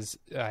because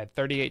I had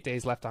 38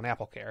 days left on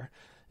Apple Care.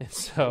 And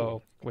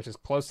so, which is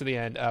close to the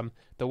end.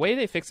 The way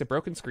they fix a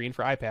broken screen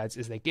for iPads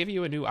is they give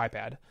you a new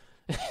iPad.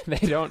 They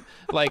don't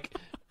like,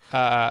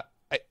 they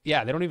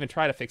don't even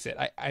try to fix it.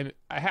 I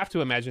have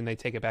to imagine they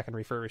take it back and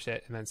refurbish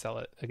it and then sell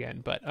it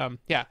again. But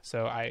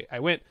so I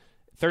went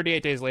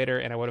 38 days later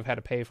and I would have had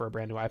to pay for a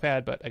brand new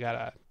iPad, but I got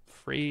a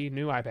free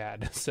new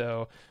iPad.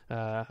 So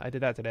I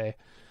did that today.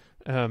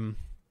 And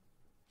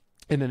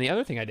then the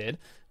other thing I did,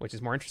 which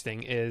is more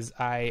interesting, is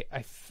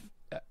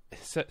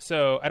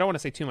so I don't want to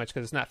say too much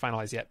because it's not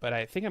finalized yet, but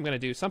I think I'm going to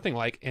do something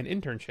like an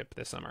internship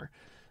this summer.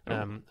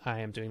 I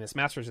am doing this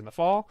master's in the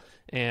fall,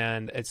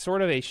 and it's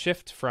sort of a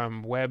shift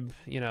from web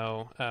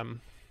and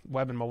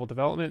mobile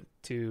development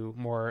to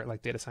more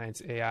like data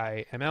science,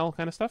 AI, ML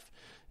kind of stuff.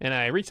 And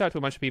I reached out to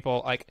a bunch of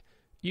people. Like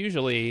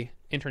usually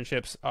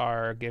internships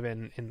are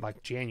given in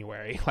like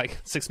January, like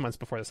 6 months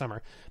before the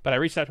summer. But I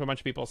reached out to a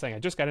bunch of people saying I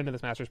just got into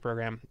this master's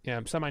program.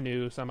 Some I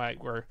knew, some I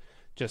were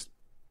just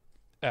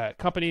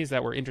companies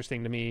that were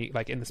interesting to me,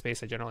 like in the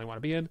space I generally want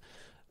to be in.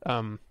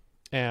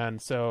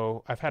 And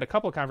so I've had a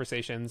couple of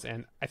conversations,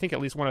 and I think at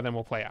least one of them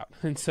will play out.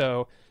 And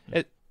so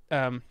it's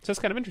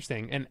kind of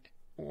interesting. And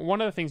one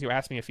of the things you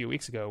asked me a few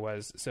weeks ago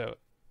was, so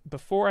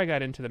before I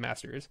got into the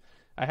master's,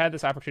 I had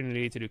this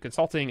opportunity to do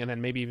consulting and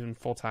then maybe even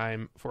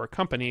full-time for a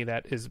company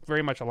that is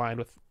very much aligned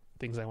with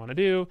things I want to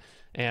do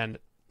and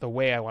the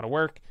way I want to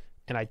work.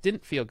 And I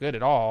didn't feel good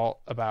at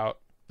all about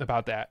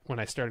that when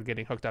I started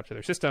getting hooked up to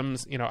their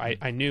systems.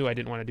 I knew I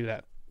didn't want to do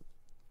that.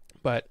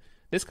 But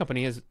this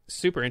company is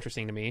super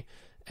interesting to me.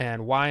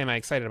 And why am I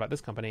excited about this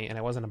company and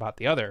I wasn't about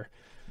the other?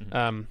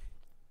 Mm-hmm.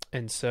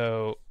 And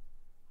so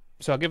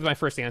I'll give my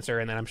first answer,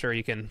 and then I'm sure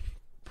you can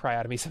pry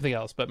out of me something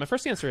else. But my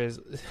first answer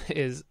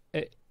is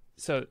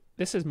so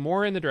this is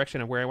more in the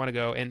direction of where I want to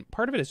go, and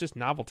part of it is just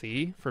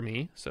novelty for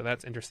me. So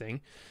that's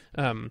interesting.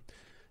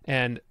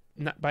 And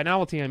by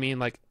novelty, I mean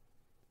like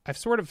I've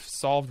sort of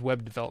solved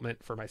web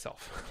development for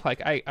myself.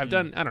 Like I've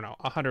done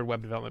 100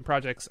 web development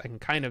projects. I can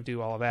kind of do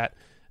all of that.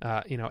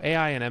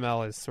 AI and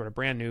ML is sort of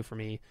brand new for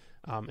me.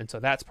 And so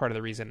that's part of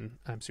the reason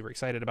I'm super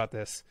excited about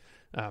this.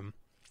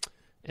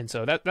 And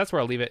so that's where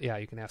I'll leave it. Yeah,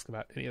 you can ask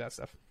about any of that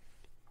stuff.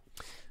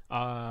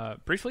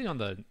 Briefly on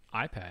the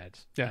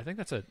iPad, yeah. I think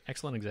that's an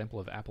excellent example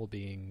of Apple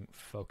being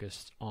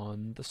focused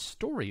on the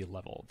story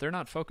level. They're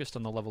not focused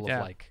on the level of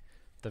like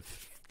the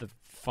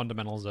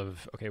fundamentals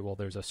of, okay, well,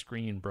 there's a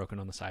screen broken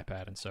on this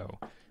iPad, and so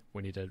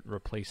we need to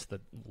replace the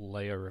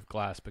layer of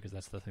glass because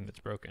that's the thing that's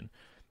broken.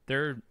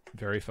 They're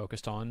very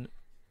focused on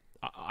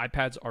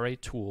iPads are a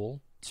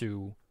tool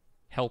to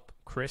help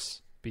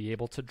Chris be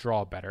able to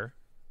draw better.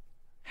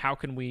 How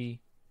can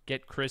we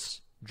get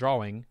Chris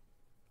drawing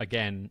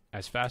again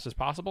as fast as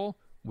possible?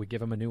 We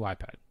give him a new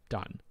iPad.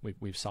 Done.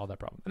 We've solved that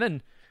problem. And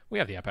then we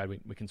have the iPad.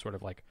 We can sort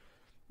of like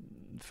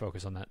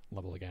focus on that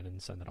level again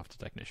and send that off to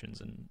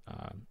technicians and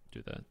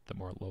do the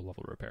more low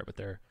level repair. But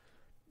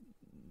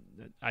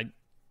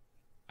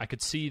I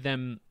could see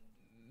them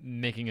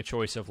making a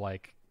choice of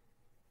like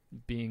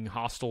being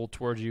hostile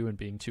towards you and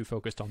being too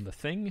focused on the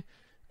thing,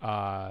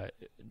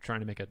 trying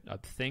to make a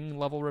thing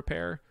level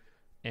repair,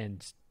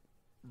 and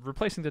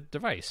replacing the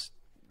device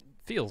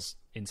feels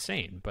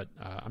insane. But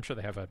I'm sure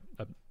they have a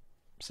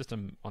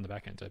system on the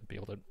back end to be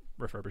able to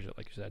refurbish it,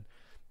 like you said.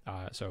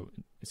 So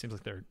it seems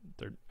like they're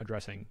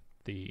addressing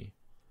the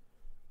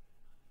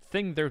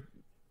thing their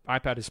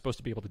iPad is supposed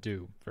to be able to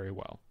do very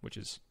well, which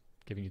is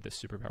giving you this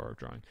superpower of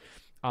drawing.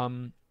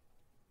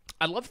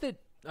 I love that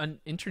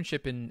an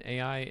internship in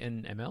AI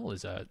and ML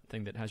is a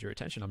thing that has your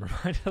attention. I'm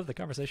reminded of the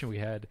conversation we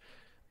had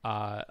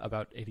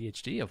about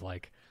ADHD, of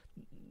like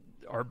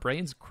our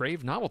brains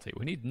crave novelty.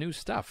 We need new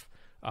stuff.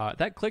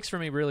 That clicks for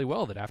me really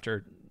well, that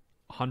after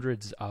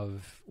hundreds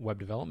of web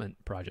development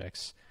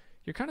projects,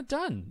 you're kind of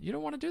done. You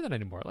don't want to do that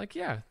anymore. Like,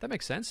 yeah, that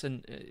makes sense.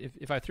 And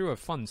if I threw a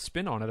fun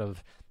spin on it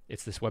of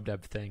it's this web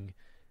dev thing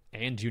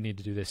and you need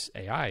to do this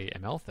AI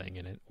ML thing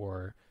in it,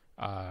 or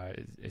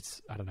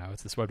it's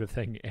this web dev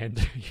thing and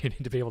you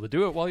need to be able to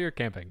do it while you're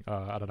camping.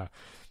 I don't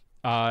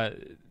know.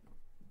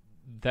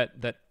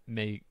 That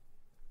may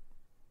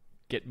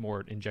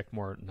inject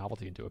more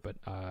novelty into it. But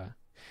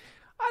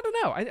I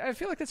don't know. I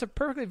feel like that's a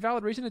perfectly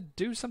valid reason to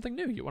do something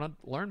new. You want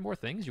to learn more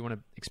things. You want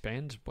to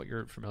expand what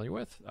you're familiar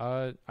with.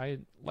 I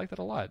like that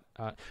a lot.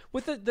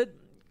 With the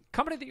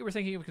company that you were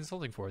thinking of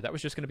consulting for, that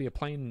was just going to be a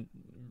plain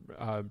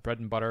bread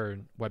and butter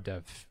web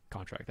dev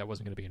contract. That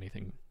wasn't going to be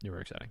anything new or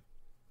exciting.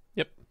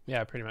 Yep.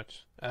 Yeah, pretty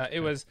much.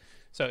 It was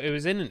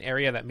in an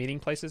area that Meeting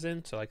Place is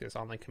in, so like this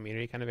online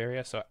community kind of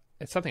area. So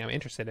it's something I'm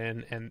interested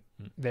in, and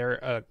they're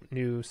a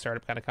new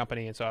startup kind of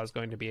company, and so I was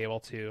going to be able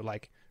to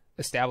like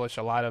establish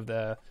a lot of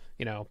the,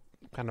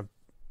 kind of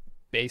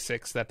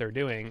basics that they're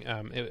doing.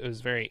 It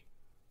was very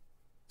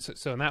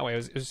so in that way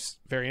it was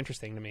very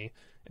interesting to me.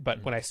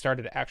 But when I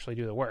started to actually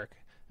do the work,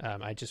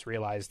 I just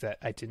realized that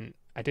I didn't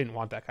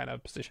want that kind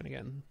of position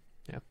again.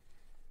 Yeah,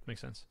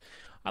 makes sense.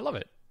 I love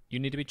it. You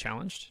need to be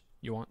challenged.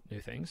 You want new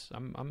things.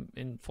 I'm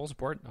in full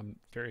support. I'm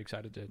very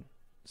excited to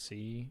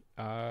see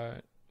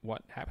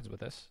what happens with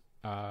this.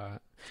 And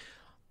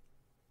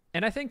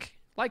I think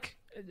like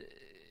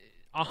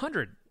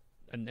 100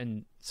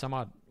 and some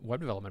odd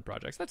web development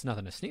projects, that's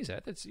nothing to sneeze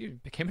at. You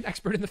became an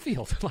expert in the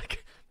field.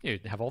 Like you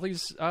have all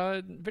these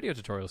video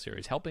tutorial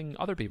series helping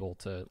other people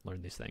to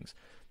learn these things.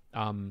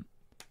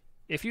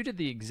 If you did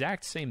the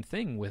exact same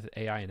thing with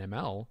AI and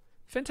ML,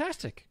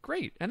 fantastic,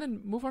 great, and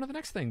then move on to the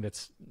next thing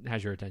that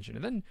has your attention,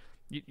 and then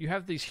you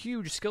have these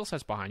huge skill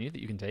sets behind you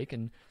that you can take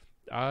and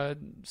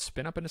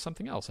spin up into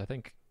something else. I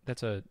think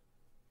that's a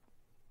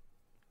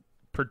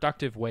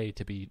productive way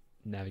to be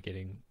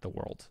navigating the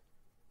world,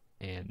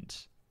 and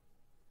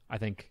I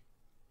think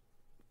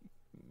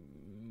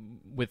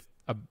with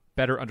a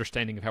better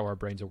understanding of how our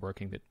brains are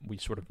working, that we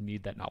sort of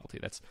need that novelty.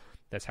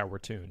 That's how we're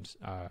tuned.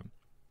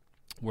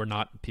 We're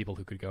not people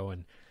who could go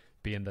and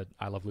be in the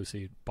I Love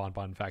Lucy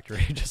bonbon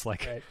factory, just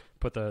like right.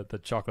 Put the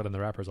chocolate in the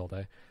wrappers all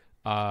day.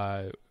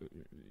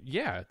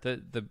 Yeah,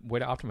 the way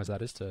to optimize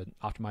that is to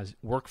optimize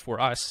work for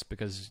us,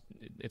 because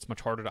it's much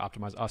harder to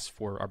optimize us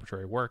for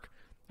arbitrary work.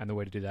 And the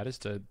way to do that is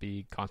to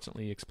be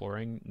constantly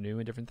exploring new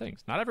and different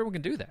things. Not everyone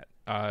can do that.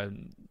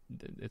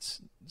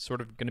 It's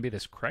sort of going to be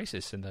this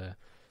crisis in the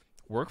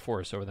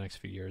workforce over the next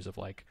few years of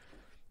like,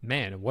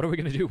 man, what are we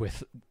going to do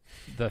with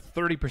the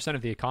 30%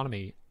 of the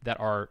economy that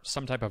are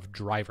some type of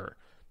driver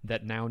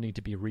that now need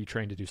to be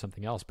retrained to do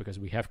something else because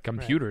we have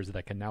computers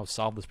that can now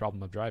solve this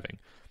problem of driving?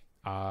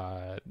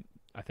 I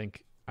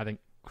think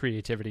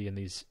creativity and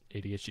these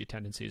ADHD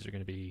tendencies are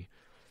going to be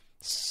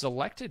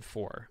selected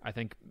for. I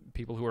think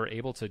people who are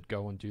able to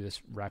go and do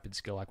this rapid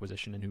skill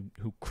acquisition and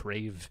who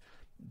crave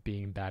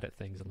being bad at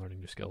things and learning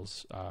new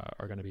skills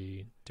are going to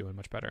be doing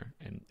much better.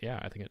 And yeah,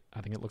 I think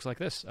it looks like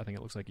this. I think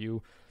it looks like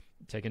you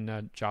taking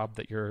a job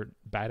that you're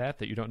bad at,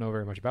 that you don't know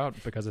very much about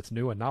because it's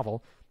new and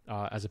novel,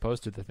 as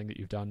opposed to the thing that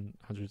you've done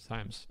hundreds of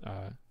times.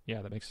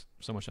 Yeah, that makes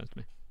so much sense to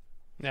me.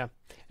 Yeah,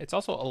 it's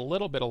also a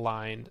little bit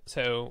aligned.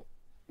 So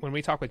when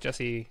we talked with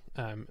Jesse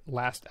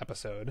last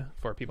episode,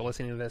 for people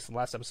listening to this,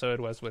 last episode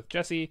was with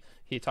Jesse.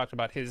 He talked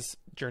about his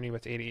journey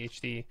with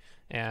ADHD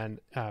and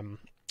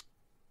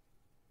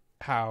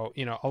how,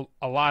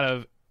 a lot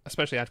of,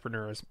 especially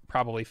entrepreneurs,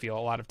 probably feel a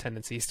lot of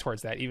tendencies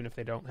towards that, even if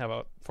they don't have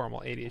a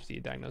formal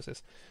ADHD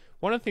diagnosis.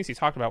 One of the things he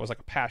talked about was like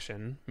a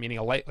passion, meaning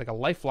a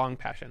lifelong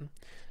passion.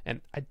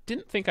 And I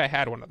didn't think I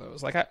had one of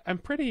those. Like I'm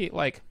pretty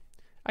like,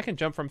 I can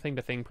jump from thing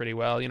to thing pretty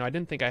well. I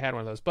didn't think I had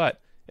one of those.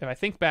 But if I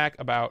think back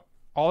about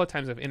all the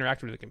times I've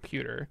interacted with a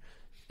computer,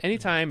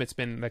 anytime it's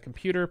been the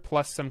computer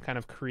plus some kind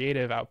of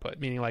creative output,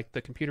 meaning like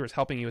the computer is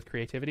helping you with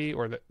creativity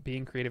or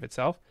being creative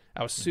itself,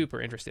 I was super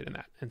interested in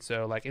that. And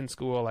so like in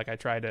school, like I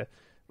tried to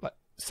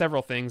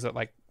several things that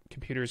like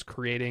computers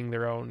creating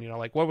their own,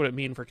 like what would it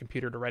mean for a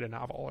computer to write a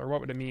novel, or what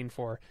would it mean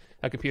for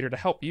a computer to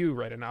help you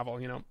write a novel,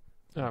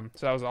 so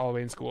that was all the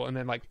way in school. And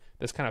then like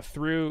this kind of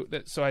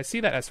so I see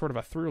that as sort of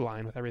a through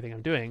line with everything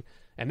I'm doing.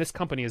 And this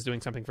company is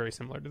doing something very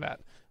similar to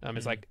that.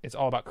 It's like, it's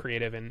all about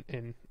creative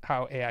and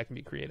how AI can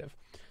be creative,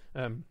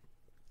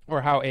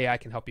 or how AI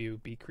can help you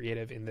be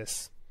creative in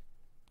this.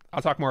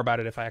 I'll talk more about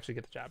it if I actually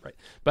get the job, right?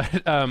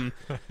 But,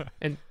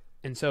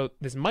 and so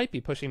this might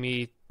be pushing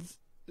me.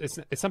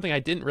 It's something I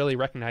didn't really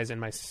recognize in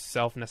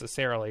myself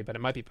necessarily, but it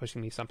might be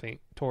pushing me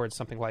towards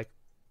something like,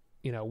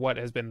 what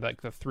has been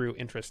like the through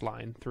interest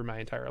line through my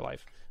entire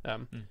life.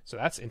 So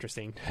that's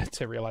interesting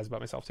to realize about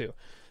myself too.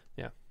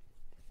 Yeah.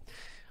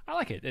 I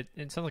like it.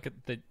 It sounds like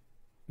that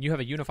you have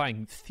a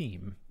unifying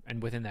theme,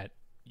 and within that,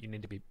 you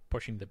need to be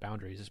pushing the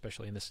boundaries,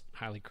 especially in this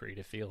highly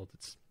creative field.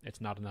 It's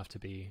not enough to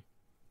be,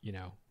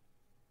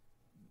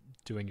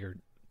 doing your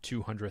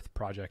 200th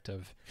project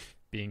of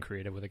being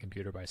creative with a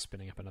computer by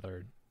spinning up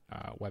another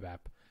web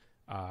app.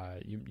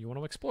 You want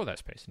to explore that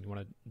space, and you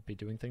want to be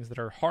doing things that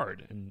are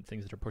hard and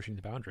things that are pushing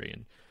the boundary.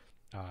 And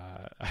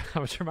I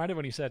was reminded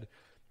when you said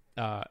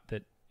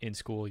that in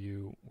school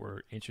you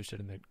were interested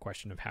in the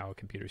question of how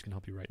computers can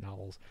help you write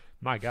novels.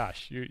 My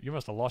gosh, you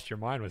must have lost your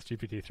mind with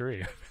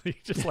GPT-3. You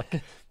just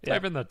like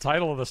type in the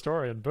title of the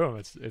story and boom,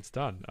 it's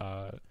done.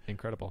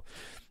 Incredible.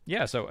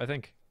 Yeah, so I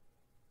think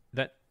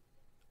that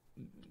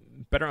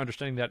better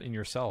understanding that in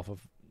yourself,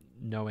 of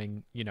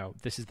knowing,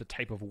 this is the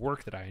type of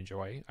work that I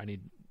enjoy. I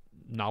need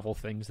novel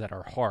things that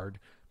are hard,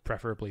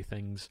 preferably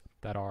things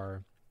that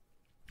are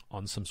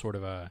on some sort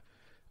of a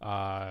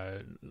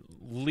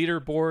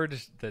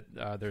leaderboard,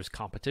 that there's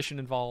competition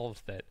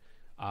involved, that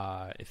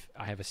if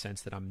I have a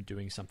sense that I'm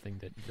doing something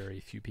that very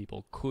few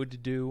people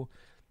could do,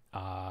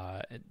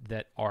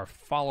 that are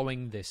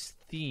following this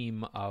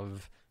theme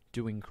of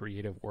doing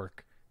creative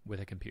work with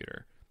a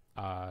computer.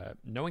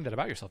 Knowing that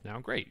about yourself now,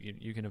 great.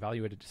 You can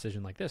evaluate a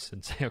decision like this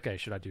and say, okay,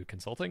 should I do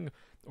consulting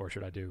or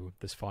should I do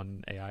this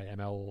fun AI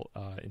ML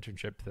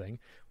internship thing?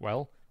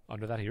 Well,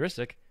 under that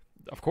heuristic,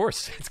 of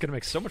course, it's going to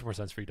make so much more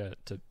sense for you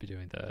to be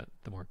doing the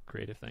more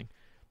creative thing.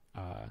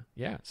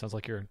 Yeah, it sounds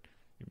like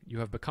you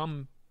have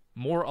become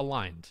more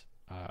aligned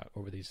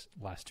over these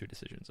last two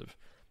decisions of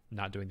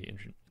not doing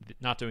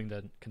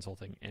the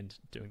consulting and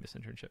doing this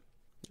internship.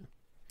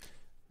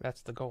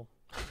 That's the goal.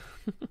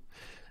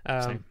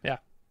 Same. Yeah.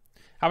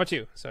 How about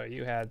you? So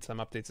you had some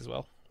updates as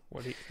well.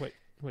 What do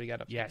you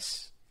got up to?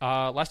 Yes.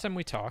 Last time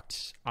we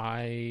talked,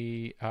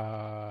 I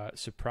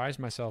surprised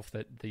myself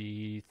that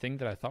the thing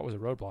that I thought was a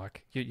roadblock,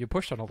 you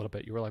pushed on a little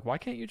bit. You were like, why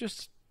can't you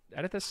just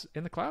edit this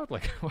in the cloud?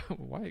 Like,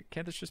 why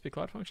can't this just be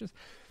cloud functions?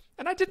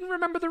 And I didn't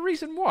remember the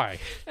reason why.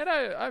 And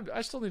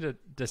I still need to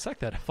dissect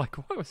that. I'm like,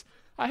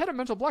 I had a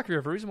mental block here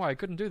of a reason why I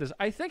couldn't do this.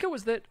 I think it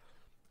was that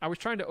I was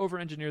trying to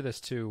over-engineer this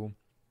to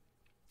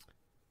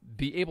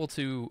be able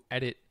to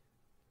edit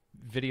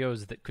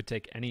videos that could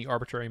take any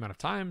arbitrary amount of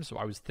time. So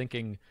I was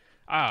thinking,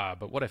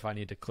 but what if I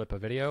need to clip a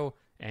video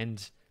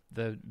and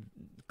the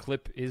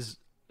clip is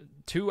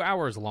 2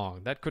 hours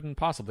long? That couldn't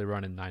possibly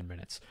run in 9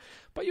 minutes.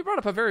 But you brought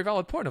up a very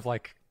valid point of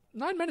like,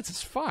 9 minutes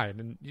is fine.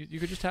 And you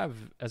could just have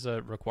as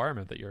a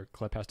requirement that your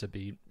clip has to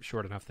be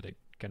short enough that it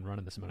can run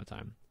in this amount of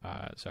time.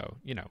 So,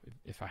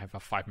 if I have a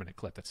 5-minute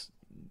clip, that's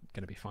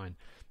going to be fine.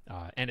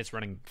 And it's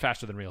running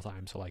faster than real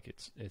time. So like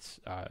it's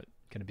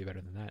going to be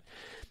better than that.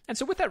 And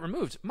so with that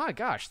removed, my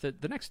gosh,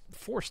 the next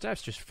 4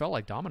 steps just felt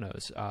like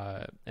dominoes.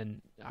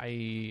 And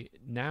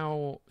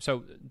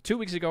so 2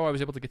 weeks ago, I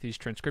was able to get these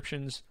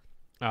transcriptions,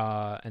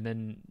 and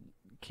then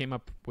came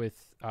up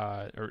with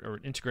or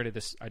integrated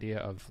this idea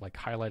of like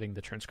highlighting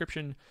the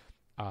transcription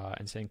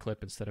and saying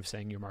clip instead of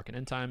saying your mark and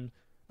end time,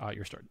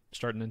 your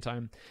start and end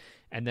time.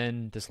 And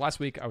then this last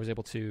week, I was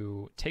able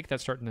to take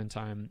that start and end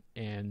time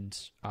and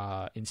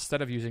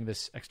instead of using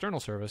this external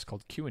service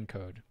called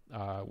QEncode,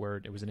 where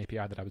it was an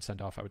API that I would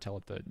send off, I would tell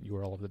it the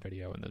URL of the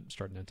video and the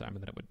start and end time,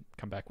 and then it would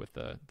come back with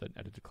the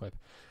edited clip.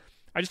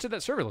 I just did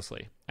that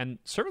serverlessly. And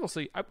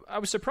serverlessly, I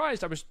was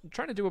surprised. I was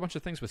trying to do a bunch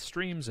of things with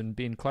streams and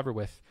being clever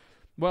with,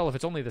 well, if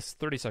it's only this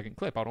 30-second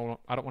clip, I don't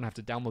want to have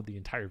to download the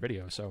entire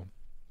video. So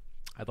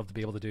I'd love to be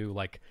able to do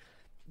like,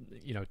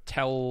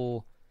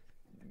 tell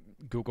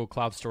Google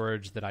Cloud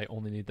Storage that I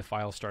only need the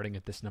file starting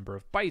at this number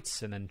of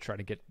bytes, and then try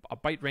to get a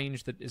byte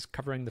range that is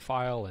covering the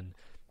file, and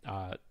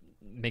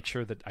make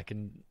sure that I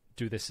can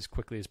do this as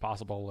quickly as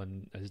possible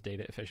and as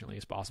data efficiently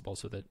as possible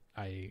so that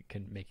I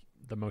can make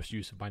the most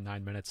use of my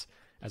 9 minutes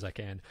as I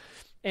can.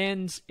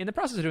 And in the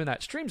process of doing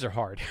that, streams are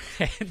hard.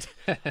 And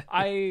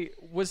I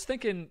was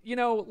thinking,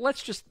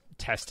 let's just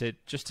test it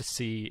just to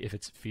see if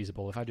it's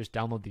feasible. If I just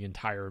download the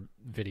entire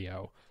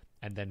video,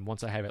 and then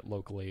once I have it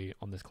locally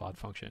on this cloud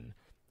function,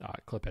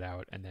 clip it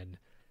out, and then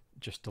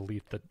just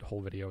delete the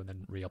whole video and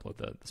then re-upload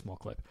the small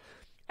clip.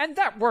 And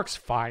that works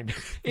fine.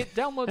 It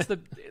downloads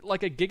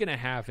like 1.5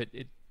 gigs.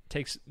 It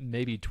takes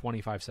maybe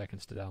 25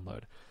 seconds to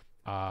download,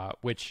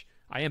 which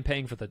I am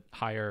paying for the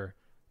higher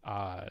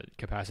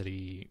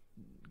capacity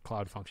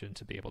cloud function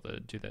to be able to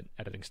do the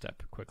editing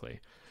step quickly.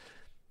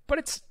 But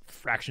it's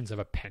fractions of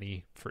a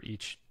penny for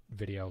each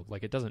video.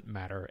 Like, it doesn't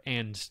matter.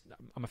 And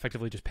I'm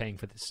effectively just paying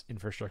for this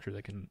infrastructure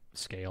that can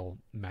scale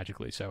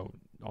magically. So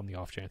on the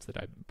off chance that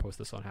I post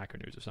this on Hacker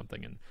News or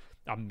something and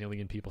 1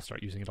 million people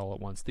start using it all at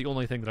once, the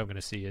only thing that I'm going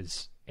to see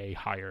is a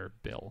higher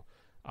bill.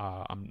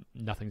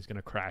 Nothing's going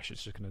to crash.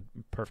 It's just going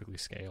to perfectly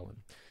scale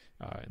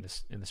and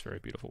in this very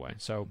beautiful way.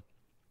 So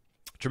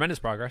tremendous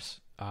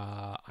progress.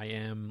 I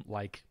am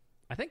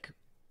I think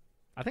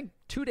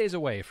 2 days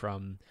away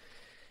from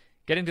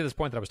getting to this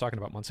point that I was talking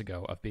about months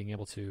ago of being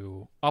able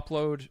to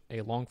upload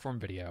a long form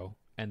video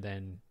and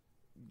then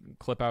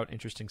clip out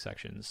interesting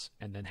sections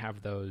and then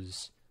have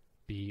those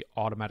be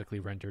automatically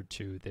rendered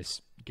to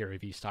this Gary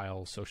Vee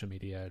style social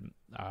media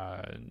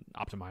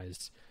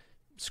optimized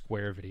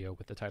square video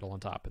with the title on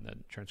top and the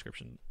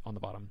transcription on the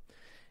bottom.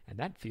 And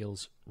that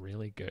feels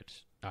really good.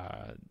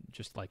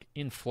 Just like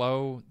in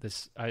flow,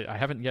 I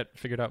haven't yet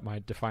figured out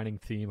my defining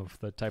theme of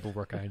the type of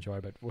work I enjoy,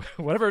 but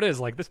whatever it is,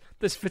 like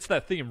this fits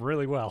that theme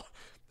really well.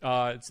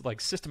 It's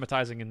like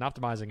systematizing and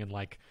optimizing and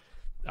like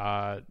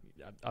a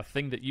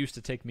thing that used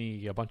to take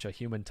me a bunch of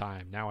human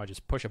time. Now I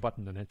just push a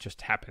button and it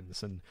just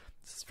happens, and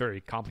it's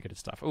very complicated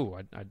stuff. Ooh,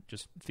 I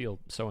just feel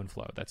so in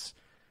flow. That's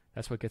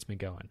what gets me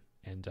going.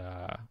 And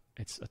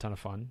it's a ton of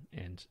fun,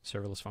 and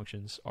serverless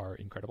functions are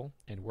incredible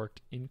and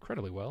worked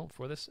incredibly well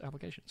for this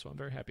application. So I'm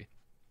very happy.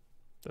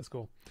 That's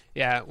cool.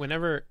 Yeah,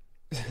 whenever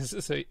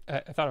so I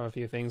thought of a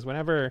few things.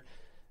 Whenever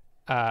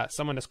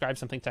someone describes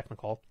something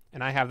technical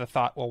and I have the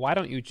thought, well, why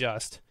don't you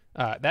just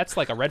that's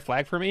like a red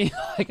flag for me.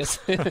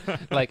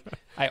 Like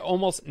I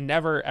almost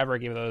never ever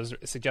give those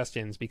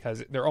suggestions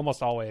because they're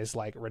almost always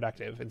like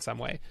reductive in some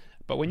way.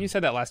 But when you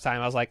said that last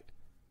time, I was like,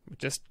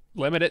 just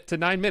limit it to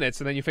 9 minutes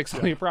and then you fix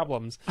all your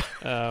problems.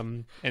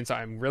 And so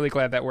I'm really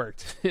glad that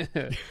worked.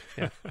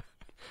 Yeah.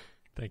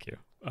 Thank you.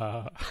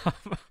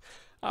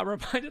 I'm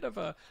reminded of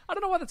I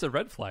don't know why that's a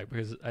red flag,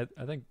 because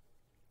I think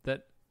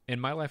that in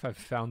my life I've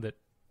found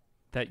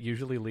that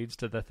usually leads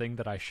to the thing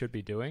that I should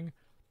be doing.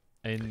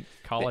 In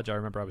college, I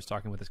remember I was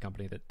talking with this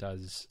company that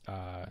does,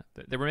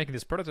 they were making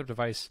this prototype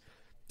device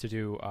to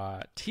do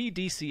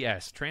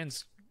TDCS,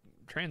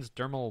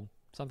 transdermal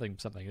something.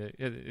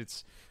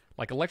 It's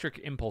like electric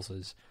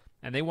impulses,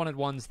 and they wanted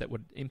ones that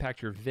would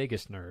impact your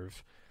vagus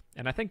nerve.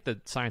 And I think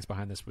the science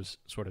behind this was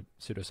sort of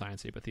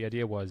pseudoscience-y, but the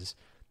idea was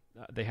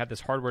they had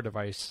this hardware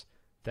device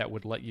that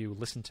would let you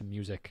listen to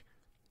music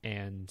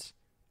and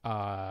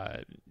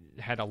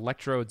had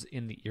electrodes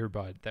in the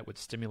earbud that would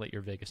stimulate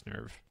your vagus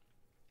nerve.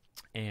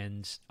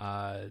 And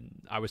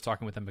I was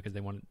talking with them because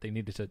they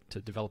needed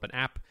to develop an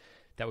app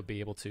that would be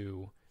able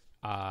to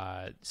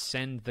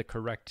send the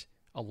correct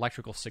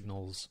electrical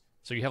signals.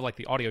 So you have like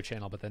the audio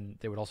channel, but then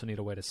they would also need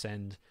a way to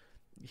send,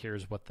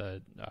 here's what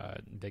the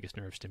vagus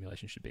nerve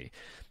stimulation should be.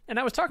 And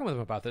I was talking with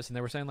them about this, and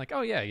they were saying like,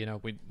 oh yeah,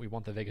 we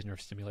want the vagus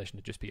nerve stimulation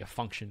to just be a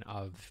function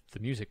of the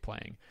music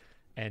playing.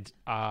 And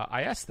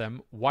I asked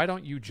them, why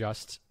don't you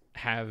just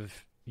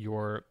have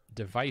your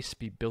device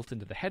be built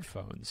into the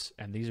headphones,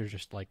 and these are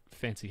just like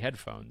fancy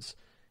headphones,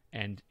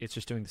 and it's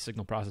just doing the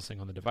signal processing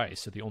on the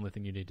device. So the only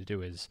thing you need to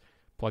do is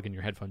plug in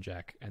your headphone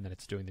jack, and then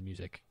it's doing the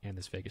music and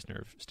this vagus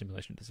nerve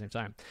stimulation at the same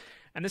time.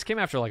 And this came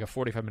after like a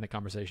 45-minute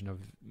conversation of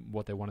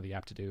what they wanted the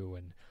app to do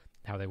and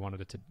how they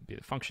wanted it to be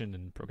the function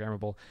and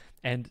programmable.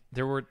 And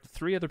there were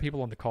 3 other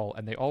people on the call,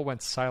 and they all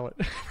went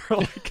silent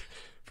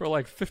for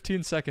like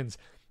 15 seconds.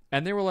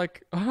 And they were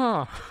like,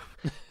 I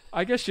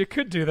guess you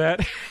could do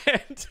that.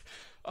 And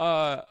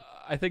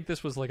I think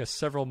this was like a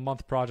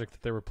several-month project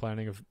that they were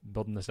planning of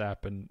building this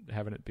app and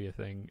having it be a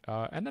thing.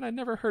 And then I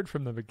never heard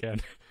from them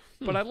again.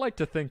 But I'd like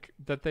to think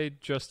that they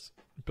just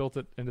built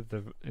it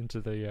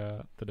into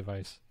the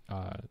device.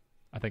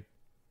 I think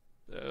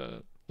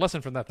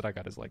lesson from that I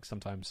got is like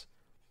sometimes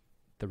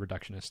the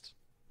reductionist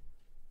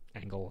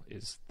angle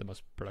is the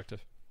most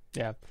productive.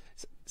 Yeah.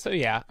 So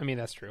yeah, I mean,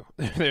 that's true.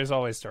 There's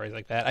always stories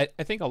like that.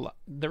 I think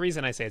the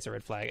reason I say it's a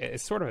red flag,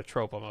 it's sort of a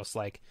trope almost,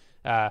 like,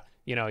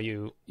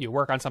 you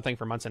work on something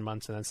for months and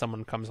months, and then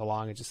someone comes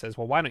along and just says,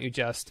 well, why don't you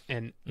just,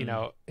 and,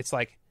 it's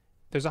like,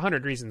 there's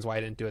 100 reasons why I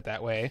didn't do it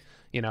that way.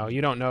 You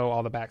don't know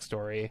all the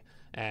backstory,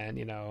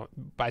 and,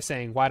 by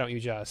saying, why don't you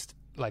just,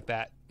 like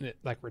that, it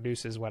like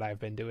reduces what I've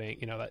been doing,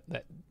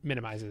 that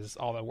minimizes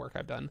all the work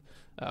I've done.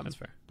 That's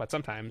fair. But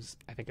sometimes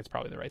I think it's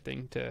probably the right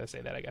thing to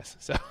say that, I guess.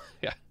 So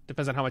yeah,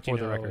 depends on how much you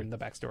know and the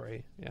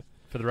backstory. Yeah.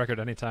 For the record,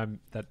 anytime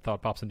that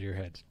thought pops into your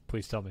head,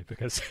 please tell me,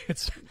 because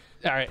it's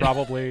all right.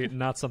 Probably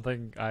not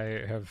something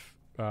I have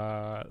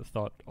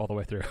thought all the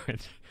way through.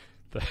 And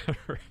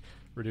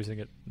reducing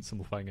it and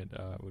simplifying it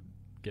would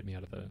get me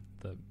out of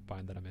the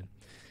bind that I'm in.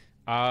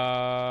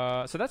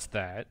 So that's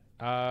that.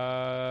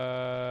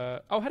 I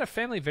had a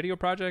family video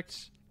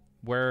project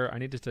where I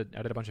needed to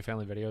edit a bunch of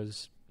family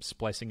videos,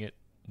 splicing it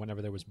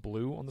whenever there was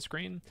blue on the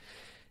screen.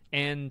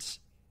 And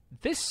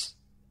this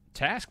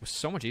task was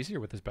so much easier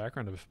with this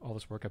background of all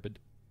this work I've been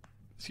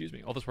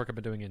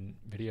doing in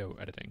video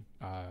editing.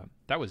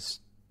 That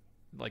was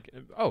like,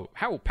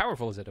 how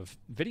powerful is it?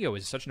 Video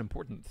is such an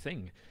important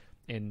thing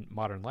in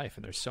modern life,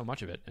 and there's so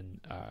much of it. And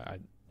I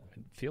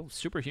feel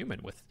superhuman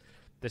with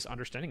this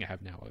understanding I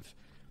have now of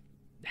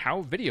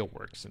how video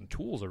works and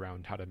tools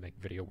around how to make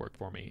video work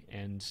for me.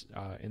 And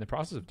in the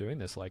process of doing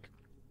this, like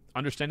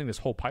understanding this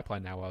whole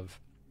pipeline now of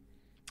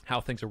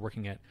how things are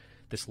working at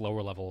this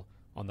lower level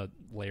on the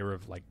layer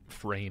of like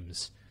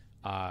frames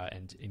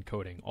and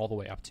encoding, all the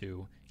way up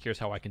to here's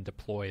how I can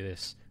deploy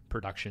this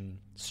production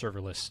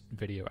serverless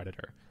video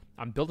editor.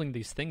 I'm building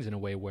these things in a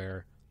way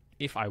where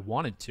if I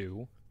wanted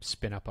to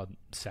spin up a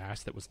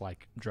SaaS that was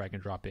like drag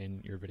and drop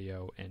in your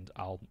video and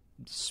I'll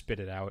spit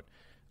it out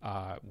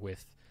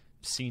with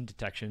scene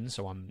detection.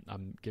 So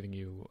I'm giving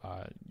you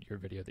your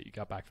video that you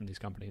got back from these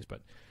companies,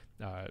 but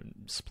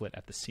split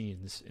at the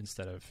scenes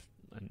instead of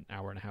an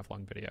hour and a half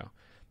long video.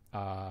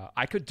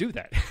 I could do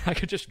that. I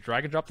could just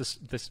drag and drop this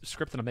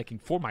script that I'm making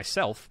for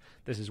myself.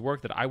 This is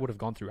work that I would have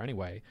gone through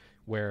anyway,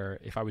 where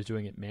if I was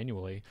doing it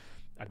manually,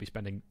 I'd be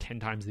spending 10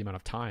 times the amount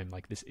of time.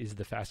 Like, this is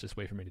the fastest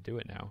way for me to do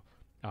it now.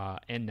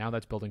 And now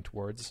that's building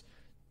towards,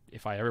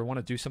 if I ever want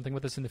to do something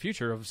with this in the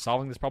future of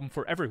solving this problem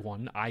for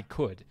everyone, I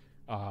could.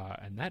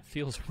 And that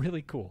feels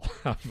really cool.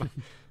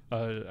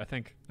 I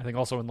think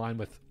also in line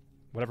with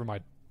whatever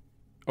my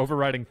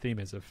overriding theme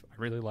is of I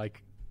really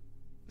like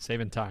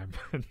saving time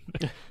and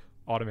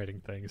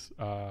automating things.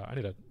 I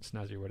need a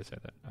snazzier way to say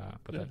that,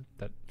 but yeah.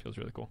 that feels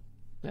really cool.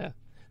 Yeah.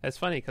 That's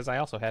funny because I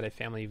also had a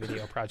family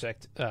video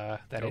project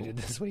that I did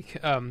this week.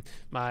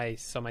 My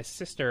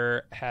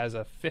sister has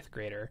a 5th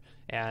grader,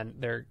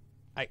 and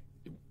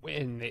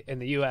in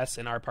the U.S.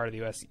 in our part of the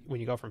U.S. when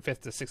you go from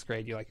 5th to 6th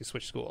grade, you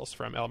switch schools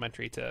from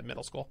elementary to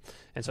middle school,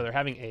 and so they're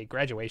having a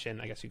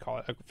graduation. I guess you call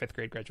it a 5th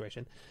grade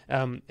graduation.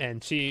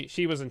 And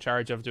she was in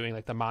charge of doing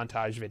like the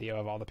montage video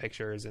of all the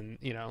pictures, and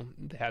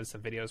they had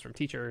some videos from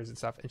teachers and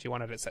stuff, and she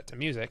wanted it set to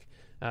music.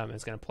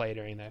 It's going to play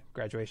during the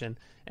graduation,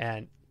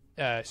 and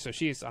so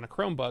she's on a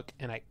Chromebook,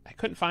 and I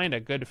couldn't find a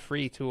good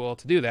free tool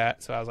to do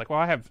that. So I was like, well,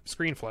 I have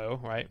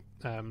ScreenFlow, right?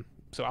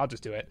 So I'll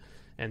just do it.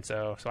 And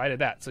so I did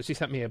that. So she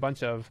sent me a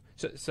bunch of,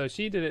 so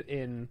she did it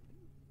in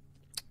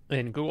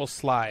Google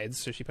Slides.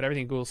 So she put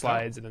everything in Google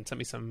Slides and then sent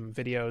me some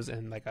videos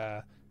and like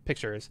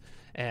pictures.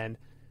 And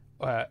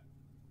what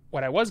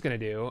I was going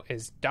to do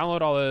is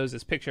download all those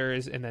as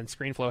pictures, and then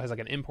ScreenFlow has like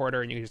an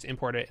importer, and you can just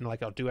import it and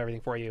like it'll do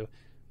everything for you.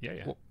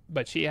 Yeah.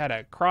 But she had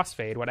a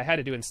crossfade. What I had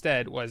to do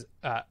instead was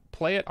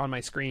play it on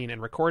my screen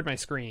and record my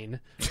screen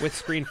with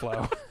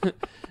ScreenFlow.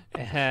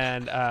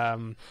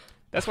 And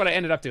that's what I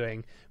ended up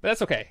doing. But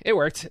that's okay. It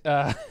worked.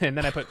 And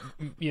then I put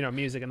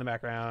music in the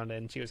background,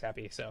 and she was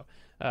happy. So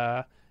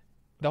the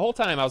whole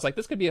time I was like,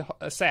 this could be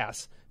a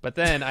SaaS. But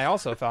then I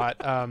also thought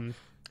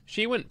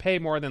she wouldn't pay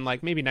more than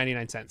like maybe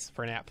 99 cents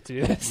for an app to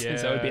do this. Yeah,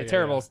 so it would be a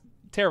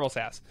terrible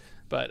SaaS.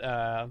 But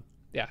so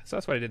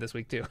that's what I did this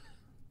week too.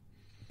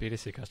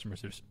 B2C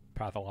customers are just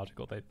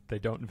pathological. They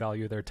don't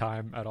value their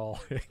time at all.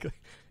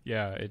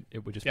 Yeah,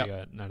 it would just be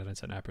a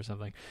 99-cent app or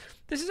something.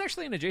 This is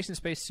actually an adjacent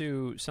space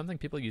to something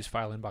people use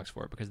File Inbox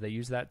for, because they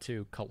use that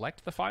to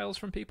collect the files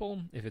from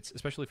people, if it's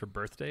especially for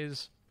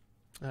birthdays.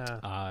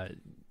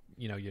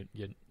 You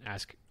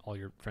ask all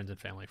your friends and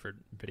family for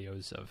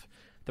videos of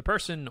the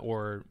person,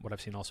 or what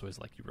I've seen also is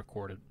like you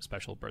record a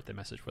special birthday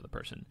message for the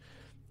person,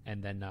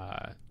 and then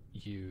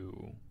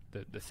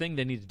the thing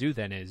they need to do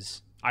then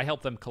is I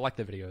help them collect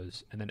the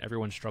videos, and then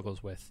everyone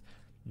struggles with,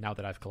 now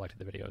that I've collected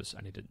the videos,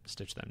 I need to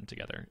stitch them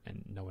together,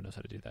 and no one knows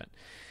how to do that.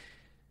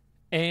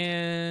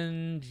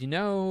 And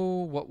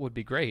what would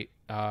be great?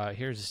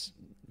 Here's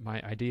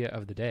my idea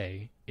of the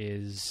day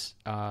is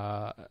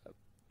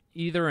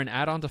either an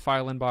add-on to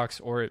File Inbox,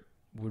 or it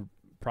would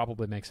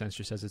probably make sense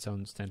just as its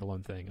own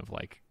standalone thing of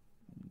like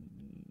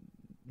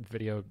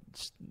video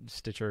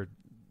stitcher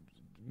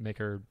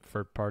maker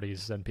for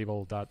parties and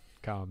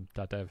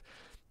people.com.dev.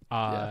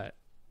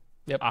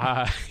 Yep.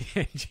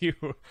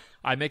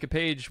 I make a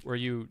page where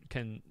you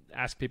can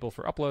ask people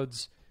for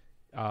uploads,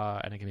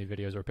 and it can be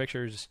videos or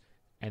pictures,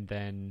 and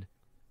then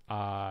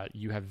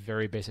you have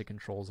very basic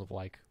controls of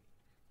like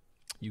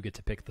you get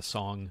to pick the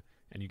song,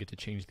 and you get to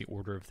change the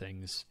order of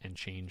things and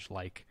change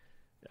like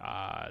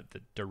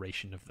the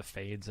duration of the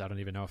fades. I don't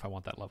even know if I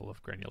want that level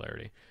of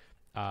granularity.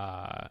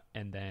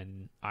 And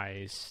then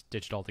I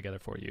stitch it all together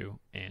for you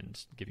and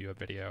give you a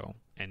video,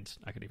 and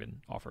I could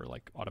even offer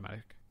like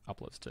automatic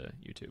uploads to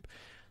YouTube.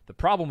 The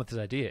problem with this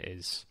idea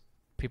is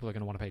people are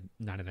going to want to pay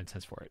 99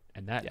 cents for it,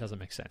 and that doesn't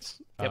make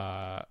sense. Yep.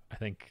 I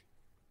think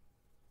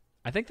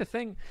the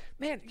thing,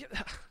 man,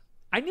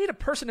 I need a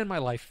person in my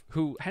life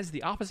who has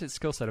the opposite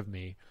skill set of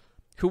me,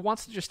 who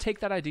wants to just take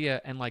that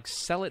idea and like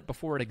sell it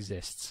before it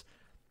exists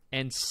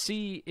and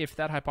see if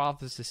that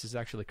hypothesis is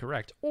actually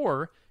correct,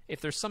 or if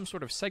there's some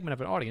sort of segment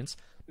of an audience,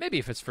 maybe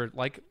if it's for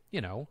like,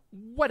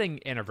 wedding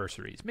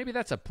anniversaries, maybe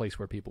that's a place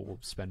where people will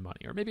spend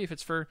money, or maybe if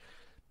it's for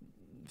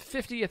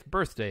 50th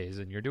birthdays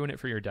and you're doing it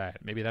for your dad,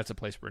 maybe that's a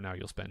place where now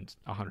you'll spend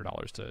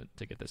 $100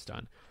 to get this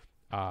done.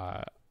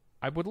 I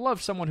would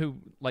love someone who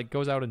like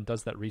goes out and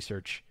does that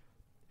research,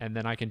 and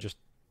then I can just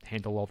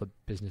handle all the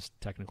business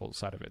technical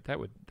side of it. That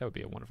would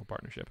be a wonderful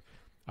partnership.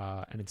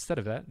 And instead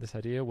of that, this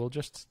idea will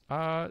just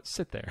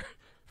sit there,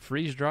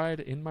 freeze dried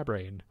in my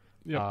brain,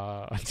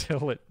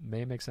 until it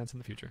may make sense in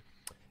the future.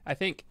 I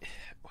think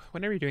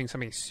whenever you're doing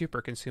something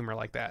super consumer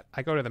like that,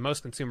 I go to the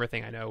most consumer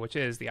thing I know, which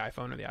is the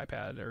iPhone or the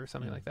iPad or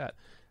something like that.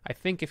 I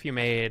think if you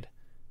made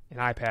an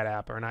iPad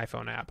app or an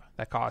iPhone app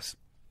that costs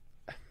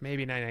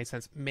maybe 99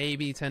 cents,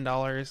 maybe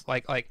 $10,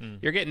 like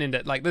you're getting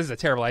into like, this is a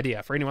terrible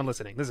idea for anyone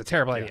listening. This is a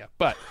terrible idea,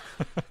 but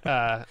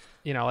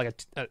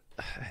like an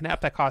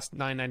app that costs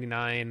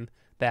 $9.99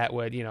 that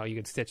would, you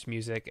could stitch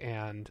music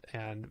and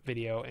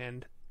video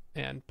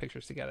and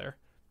pictures together.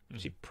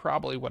 She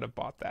probably would have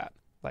bought that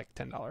like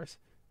 $10.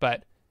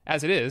 But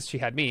as it is, she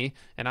had me,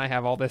 and I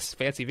have all this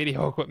fancy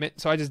video equipment,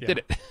 so I just did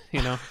it,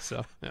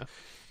 so, yeah.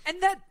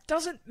 And that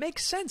doesn't make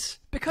sense,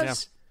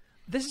 because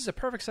this is a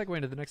perfect segue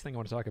into the next thing I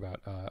want to talk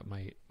about,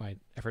 my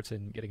efforts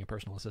in getting a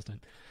personal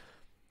assistant.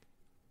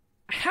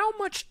 How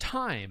much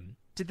time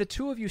did the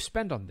two of you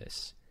spend on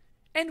this?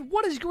 And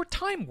what is your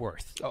time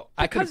worth? Oh,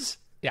 I could have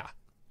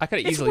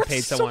easily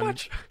paid someone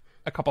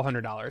a couple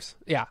 $100.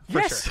 Yeah,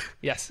 for sure.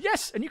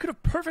 Yes, and you could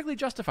have perfectly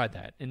justified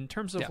that in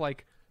terms of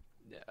like,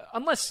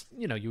 unless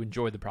you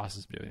enjoy the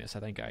process of doing this. I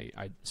think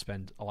I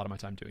spend a lot of my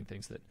time doing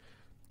things that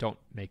don't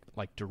make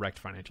like direct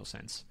financial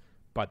sense,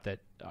 but that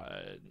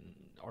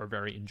are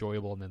very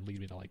enjoyable and then lead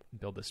me to like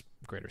build this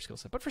greater skill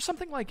set. But for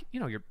something like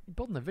you're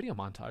building a video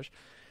montage,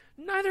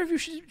 neither of you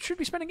should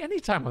be spending any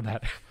time on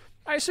that.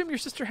 I assume your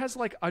sister has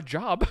like a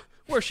job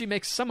where she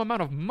makes some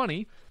amount of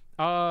money,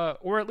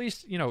 or at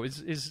least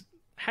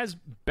has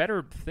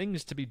better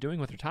things to be doing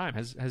with her time,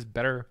 has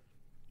better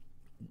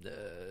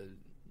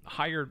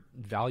higher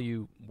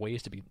value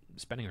ways to be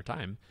spending our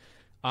time.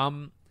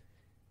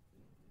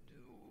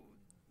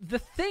 The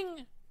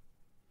thing,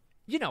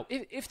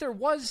 if there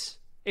was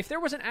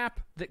an app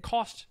that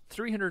cost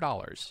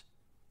 $300,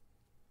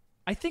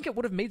 I think it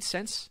would have made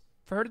sense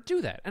for her to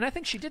do that. And I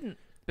think she didn't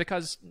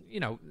because,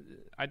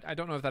 I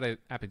don't know if that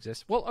app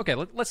exists. Well, okay,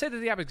 let's say that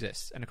the app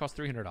exists and it costs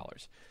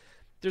 $300.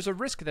 There's a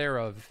risk there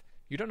of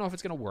you don't know if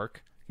it's going to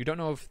work. You don't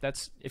know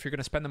if you're going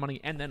to spend the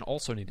money and then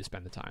also need to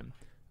spend the time.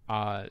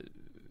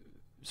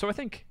 So I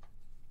think,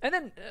 and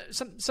then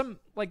some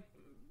like,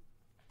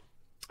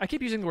 I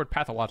keep using the word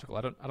pathological.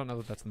 I don't know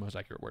that that's the most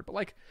accurate word, but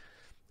like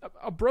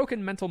a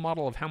broken mental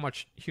model of how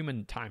much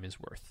human time is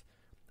worth.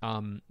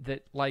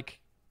 That like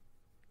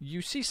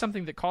you see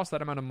something that costs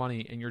that amount of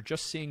money and you're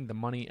just seeing the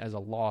money as a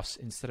loss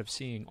instead of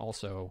seeing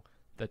also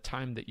the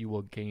time that you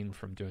will gain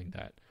from doing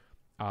that.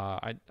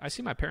 I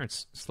see my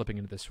parents slipping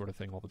into this sort of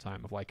thing all the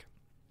time of like,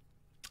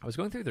 I was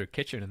going through their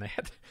kitchen and they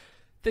had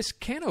this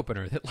can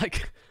opener that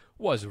like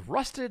was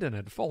rusted and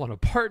had fallen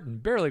apart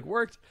and barely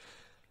worked.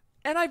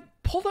 And I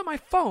pulled out my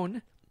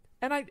phone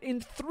and in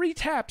 3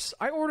 taps,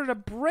 I ordered a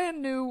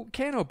brand new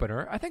can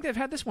opener. I think they've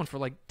had this one for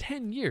like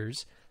 10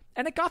 years.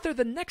 And it got there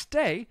the next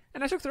day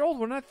and I took their old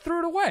one and I threw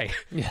it away.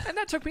 Yeah. And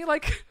that took me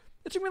like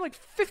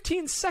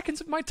 15 seconds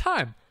of my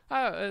time.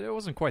 It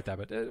wasn't quite that,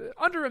 but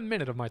under a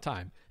minute of my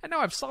time. And now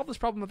I've solved this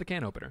problem with the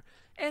can opener.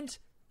 And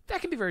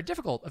that can be very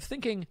difficult of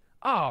thinking,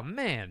 oh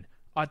man,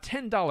 a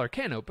 $10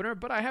 can opener,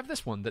 but I have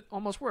this one that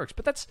almost works.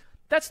 But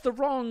that's the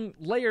wrong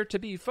layer to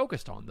be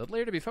focused on. The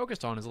layer to be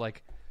focused on is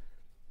like,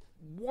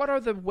 what are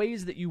the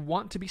ways that you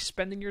want to be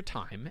spending your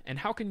time, and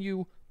how can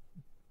you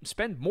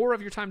spend more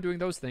of your time doing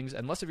those things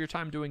and less of your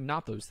time doing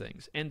not those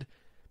things? And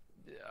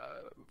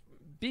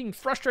being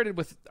frustrated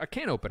with a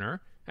can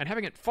opener and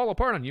having it fall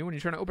apart on you when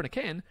you're trying to open a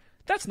can,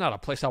 that's not a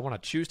place I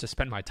want to choose to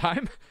spend my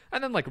time.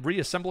 And then like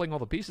reassembling all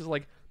the pieces,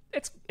 like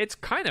it's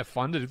kind of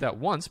fun to do that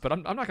once, but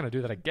I'm not going to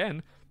do that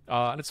again.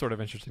 And it's sort of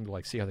interesting to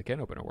like see how the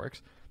can opener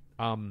works.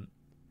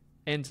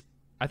 And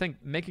I think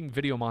making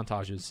video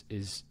montages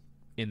is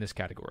in this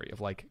category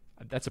of like,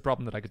 that's a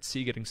problem that I could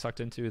see getting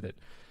sucked into, that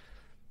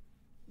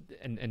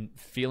and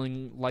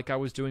feeling like I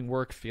was doing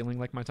work, feeling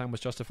like my time was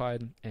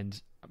justified.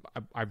 And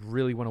I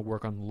really want to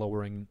work on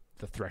lowering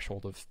the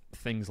threshold of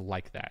things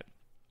like that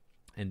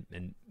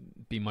and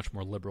be much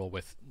more liberal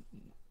with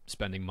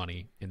spending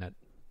money in that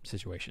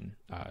situation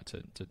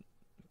to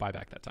buy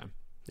back that time.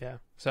 Yeah.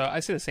 So I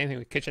see the same thing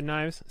with kitchen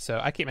knives. So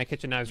I keep my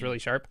kitchen knives really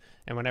sharp,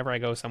 and whenever I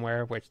go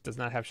somewhere which does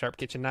not have sharp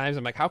kitchen knives,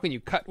 I'm like, how can you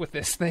cut with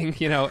this thing?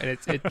 And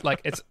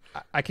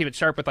I keep it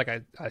sharp with like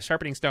a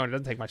sharpening stone. It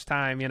doesn't take much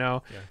time,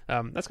 Yeah.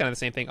 That's kind of the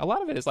same thing. A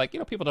lot of it is like,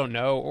 people don't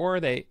know, or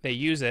they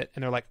use it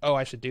and they're like, oh,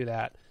 I should do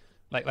that.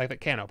 Like the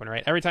can opener,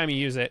 right? Every time you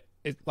use it,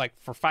 it's like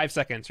for 5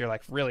 seconds, you're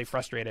like really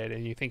frustrated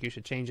and you think you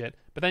should change it,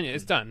 but then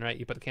it's done, right?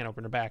 You put the can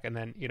opener back and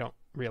then you don't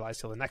realize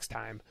till the next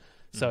time.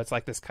 So it's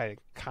like this kind of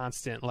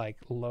constant, like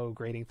low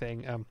grading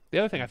thing. The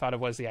other thing I thought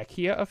of was the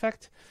IKEA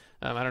effect.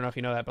 I don't know if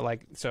you know that, but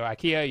like, so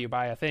IKEA, you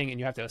buy a thing and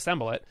you have to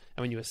assemble it.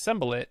 And when you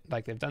assemble it,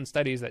 like they've done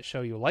studies that show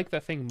you like the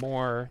thing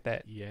more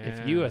that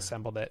if you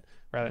assembled it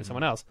rather than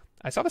someone else.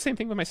 I saw the same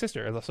thing with my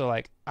sister. So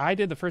like I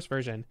did the first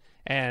version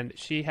and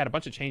she had a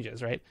bunch of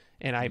changes, right?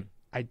 And I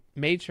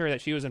made sure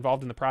that she was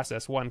involved in the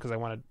process, one, because I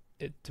wanted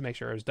it to make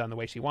sure it was done the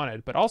way she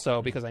wanted, but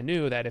also because I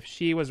knew that if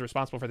she was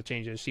responsible for the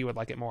changes, she would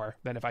like it more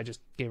than if I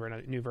just gave her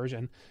a new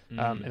version.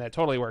 And that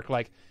totally worked.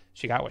 Like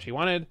she got what she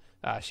wanted.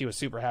 She was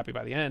super happy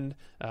by the end.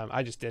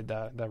 I just did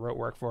the rote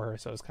work for her.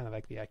 So it's kind of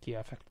like the IKEA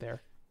effect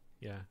there.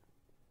 Yeah.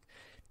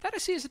 That I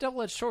see as a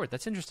double-edged sword.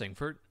 That's interesting.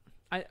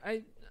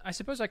 I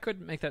suppose I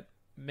could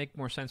make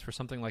more sense for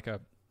something like a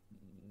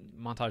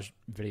montage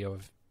video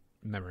of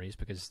memories,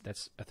 because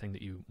that's a thing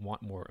that you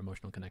want more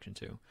emotional connection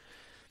to.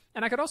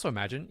 And I could also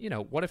imagine,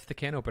 what if the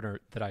can opener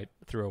that I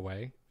threw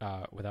away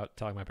without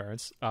telling my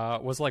parents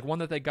was like one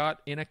that they got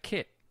in a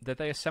kit that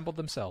they assembled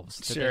themselves,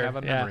 that they have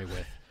a memory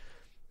with.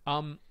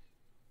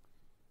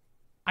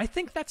 I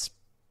think that's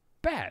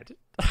bad.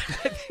 I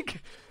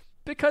think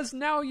because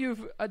now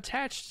you've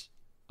attached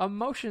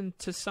emotion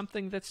to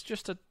something that's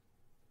just a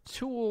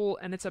tool,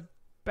 and it's a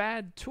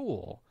bad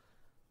tool.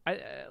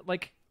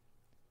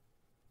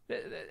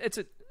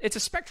 It's a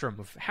spectrum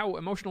of how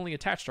emotionally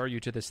attached are you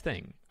to this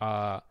thing.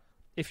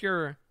 If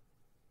you're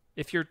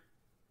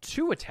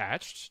too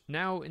attached,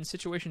 now in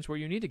situations where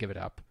you need to give it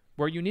up,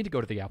 where you need to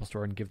go to the Apple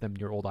Store and give them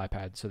your old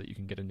iPad so that you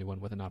can get a new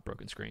one with a not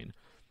broken screen,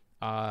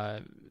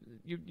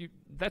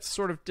 that's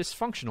sort of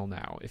dysfunctional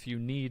now if you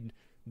need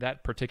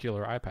that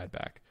particular iPad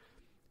back.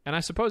 And I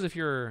suppose if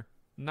you're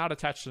not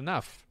attached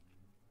enough,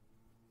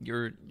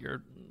 you're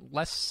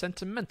less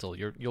sentimental.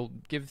 You'll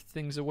give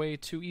things away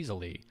too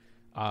easily,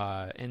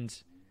 and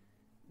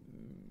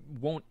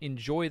won't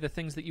enjoy the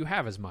things that you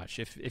have as much.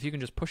 If you can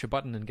just push a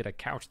button and get a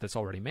couch that's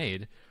already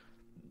made,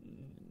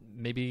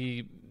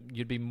 maybe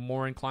you'd be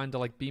more inclined to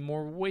like be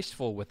more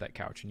wasteful with that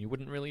couch, and you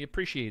wouldn't really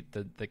appreciate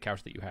the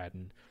couch that you had.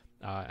 And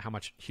how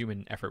much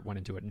human effort went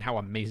into it, and how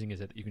amazing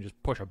is it that you can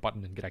just push a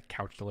button and get a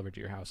couch delivered to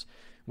your house.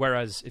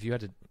 Whereas if you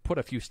had to put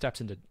a few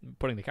steps into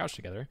putting the couch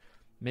together,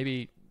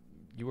 maybe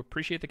you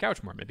appreciate the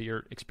couch more. Maybe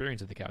your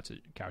experience of the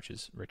couch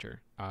is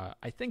richer.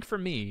 I think for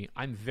me,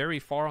 I'm very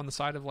far on the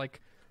side of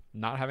like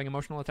not having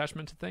emotional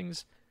attachment to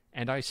things,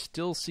 and I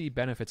still see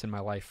benefits in my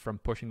life from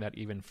pushing that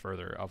even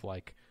further. Of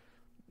like,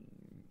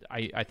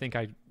 I think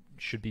I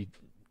should be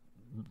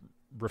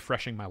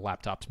refreshing my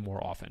laptops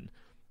more often,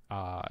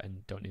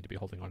 and don't need to be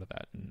holding on to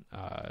that. And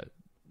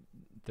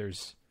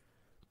there's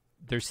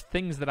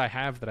things that I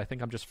have that I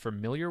think I'm just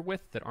familiar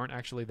with that aren't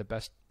actually the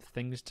best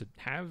things to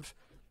have.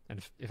 And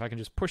if I can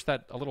just push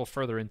that a little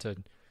further into,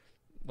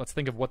 let's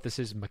think of what this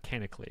is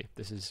mechanically.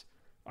 This is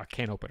a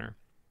can opener.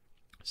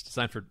 It's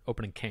designed for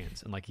opening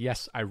cans. And like,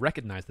 yes, I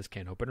recognize this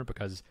can opener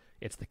because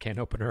it's the can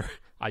opener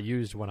I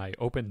used when I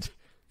opened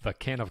the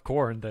can of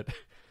corn that,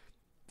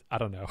 I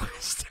don't know,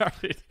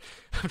 started.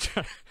 I'm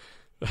trying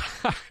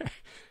to,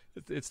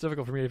 it's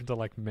difficult for me even to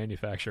like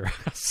manufacture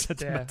a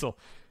sentimental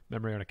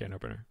memory on a can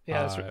opener.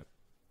 Yeah,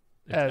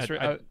 that's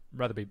right. I'd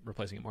rather be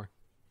replacing it more.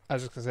 I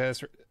was just going to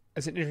say,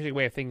 that's an interesting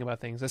way of thinking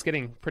about things. It's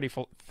getting pretty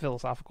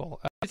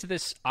philosophical. To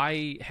this,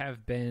 I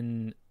have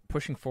been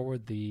pushing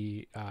forward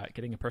the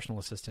getting a personal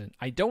assistant.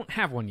 I don't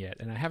have one yet,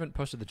 and I haven't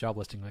posted the job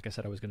listing like I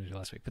said I was going to do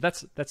last week. But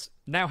that's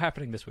now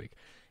happening this week.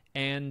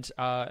 And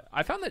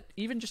I found that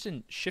even just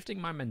in shifting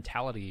my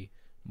mentality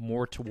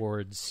more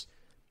towards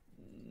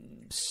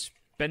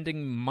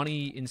spending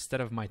money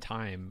instead of my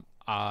time,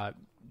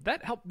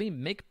 that helped me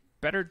make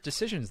better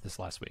decisions this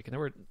last week. And there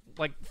were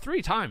like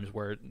 3 times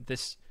where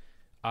this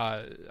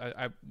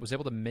I was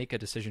able to make a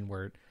decision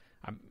where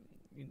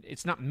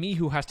it's not me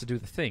who has to do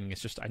the thing.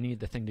 It's just I need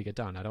the thing to get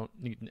done. I don't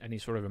need any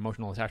sort of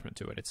emotional attachment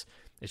to it. It's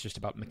just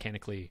about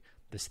mechanically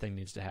this thing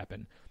needs to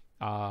happen.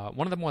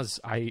 One of them was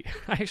I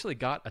actually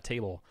got a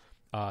table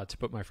to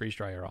put my freeze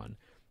dryer on.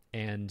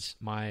 And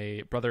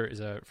my brother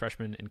is a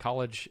freshman in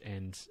college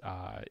and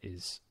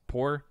is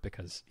poor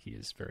because he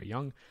is very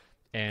young.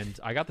 And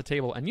I got the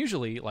table, and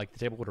usually like the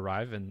table would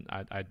arrive and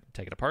I'd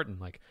take it apart and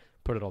like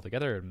put it all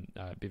together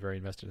and be very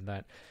invested in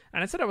that.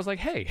 And instead I was like,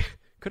 hey,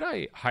 could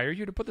I hire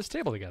you to put this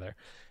table together?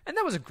 And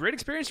that was a great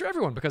experience for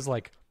everyone because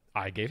like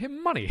I gave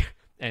him money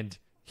and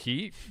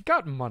he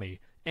got money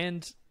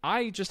and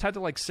I just had to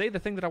like say the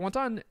thing that I want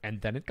done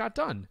and then it got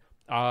done.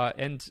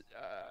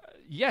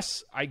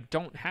 Yes, I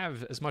don't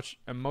have as much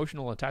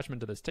emotional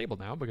attachment to this table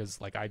now because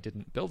like I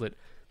didn't build it.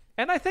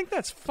 And I think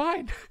that's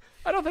fine.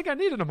 I don't think I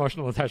need an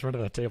emotional attachment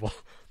to that table.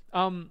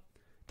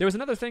 There was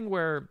another thing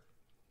where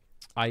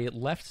I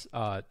left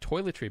a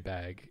toiletry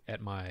bag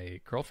at my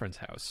girlfriend's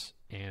house,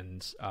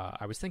 and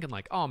I was thinking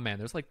like, oh man,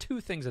 there's like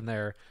 2 things in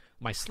there,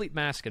 my sleep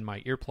mask and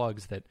my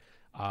earplugs that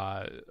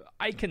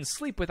I can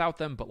sleep without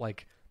them, but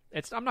like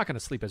I'm not going to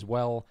sleep as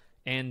well.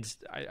 And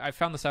I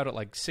found this out at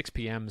like 6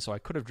 p.m., so I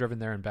could have driven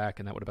there and back,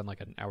 and that would have been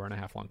like an hour and a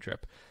half long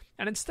trip.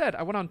 And instead,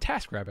 I went on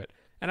TaskRabbit,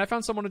 and I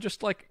found someone to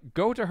just like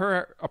go to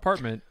her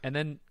apartment and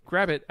then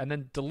grab it and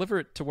then deliver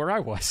it to where I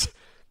was.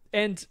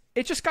 And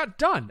it just got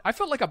done. I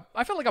felt like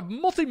a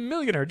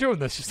multi-millionaire doing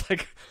this. Just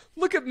like,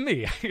 look at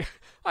me.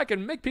 I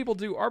can make people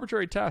do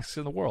arbitrary tasks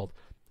in the world.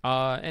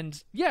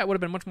 And yeah, it would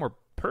have been much more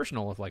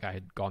personal if like I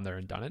had gone there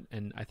and done it.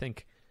 And I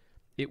think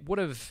it would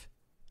have.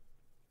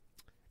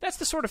 That's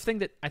the sort of thing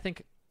that I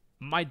think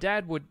my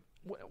dad would.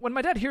 When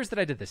my dad hears that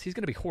I did this, he's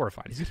going to be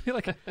horrified. He's going to be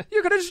like,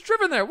 "You could have just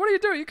driven there. What are you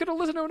doing? You could have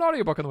listened to an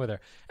audiobook on the way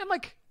there." And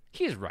like,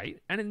 he is right.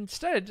 And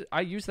instead,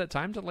 I used that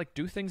time to like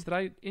do things that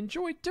I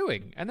enjoyed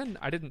doing. And then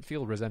I didn't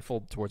feel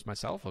resentful towards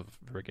myself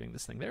for getting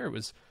this thing there.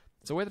 It's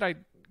a way that I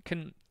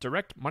can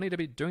direct money to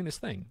be doing this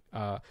thing.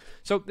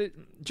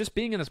 Just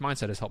being in this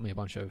mindset has helped me a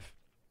bunch of.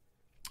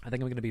 I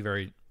think I'm going to be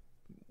very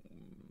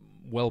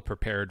well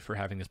prepared for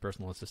having this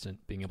personal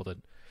assistant, being able to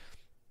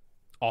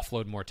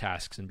offload more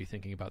tasks and be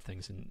thinking about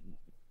things in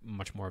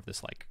much more of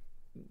this like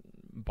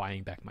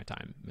buying back my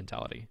time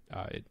mentality.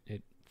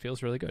 It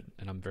feels really good,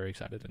 and I'm very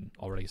excited and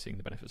already seeing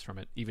the benefits from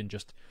it. Even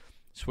just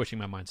switching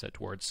my mindset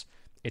towards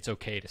it's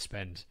okay to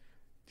spend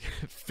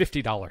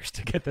 $50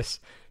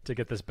 to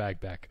get this bag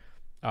back,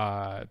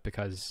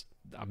 because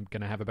I'm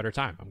gonna have a better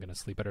time. I'm gonna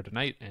sleep better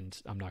tonight, and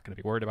I'm not gonna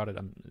be worried about it.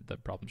 The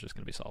problem's just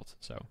gonna be solved.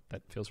 So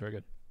that feels very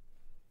good.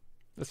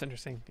 That's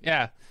interesting.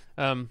 Yeah.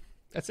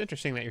 That's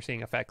interesting that you're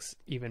seeing effects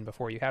even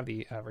before you have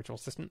the virtual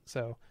assistant.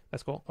 So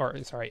that's cool. Or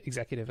sorry,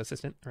 executive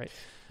assistant, right?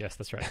 Yes,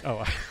 that's right.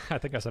 Oh, I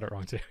think I said it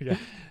wrong too. Yeah.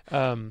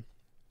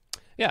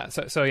 Yeah.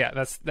 So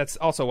yeah, that's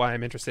also why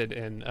I'm interested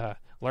in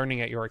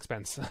learning at your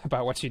expense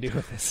about what you do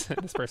with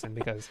this person,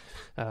 because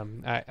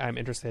I'm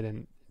interested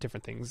in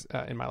different things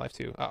in my life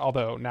too.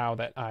 Although now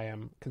that I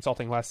am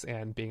consulting less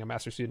and being a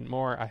master's student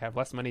more, I have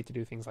less money to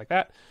do things like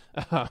that.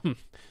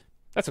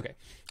 That's okay.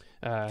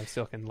 I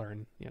still can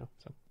learn,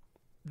 so.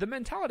 The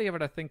mentality of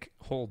it, I think,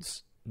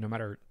 holds no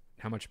matter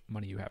how much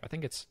money you have. I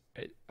think it's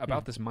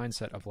about this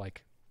mindset of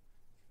like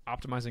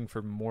optimizing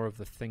for more of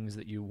the things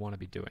that you want to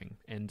be doing.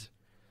 And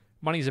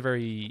money is a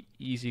very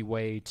easy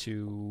way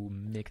to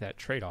make that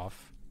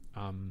trade-off.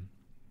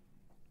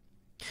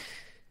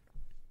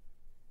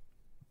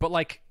 But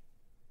like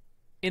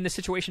in the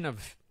situation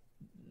of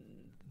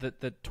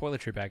the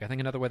toiletry bag, I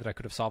think another way that I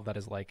could have solved that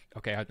is like,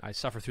 okay, I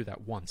suffer through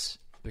that once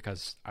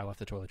because I left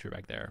the toiletry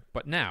bag there,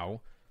 but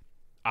now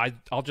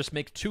I'll just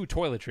make 2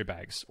 toiletry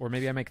bags, or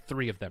maybe I make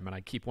 3 of them and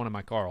I keep one in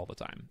my car all the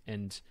time.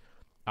 And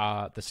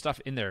the stuff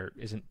in there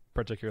isn't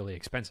particularly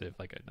expensive.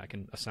 Like I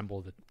can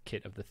assemble the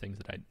kit of the things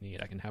that I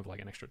need. I can have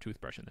like an extra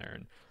toothbrush in there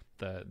and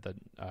the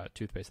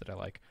toothpaste that I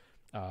like,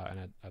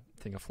 and a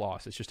thing of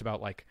floss. It's just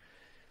about like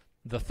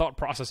the thought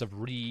process of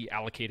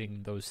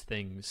reallocating those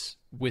things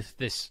with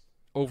this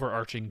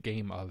overarching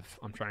game of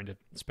I'm trying to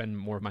spend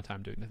more of my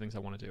time doing the things I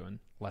want to do and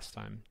less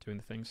time doing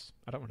the things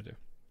I don't want to do.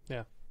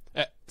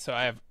 Yeah. So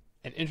I have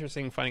an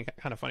interesting,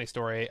 funny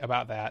story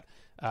about that.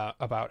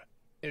 About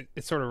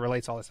it sort of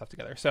relates all this stuff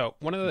together. So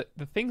one of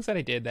the things that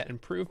I did that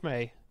improved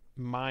my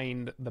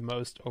mind the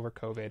most over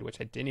COVID,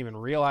 which I didn't even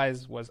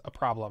realize was a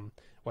problem,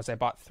 was I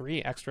bought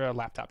 3 extra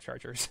laptop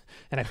chargers,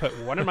 and I put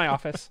one in my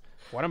office,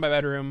 one in my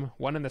bedroom,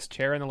 one in this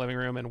chair in the living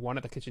room, and one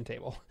at the kitchen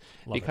table.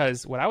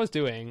 Because what I was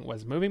doing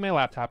was moving my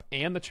laptop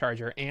and the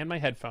charger and my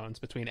headphones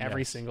between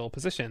every single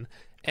position.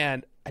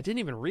 And I didn't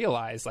even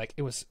realize, like,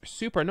 it was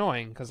super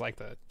annoying because, like,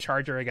 the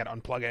charger, I got to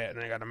unplug it and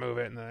then I got to move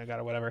it and then I got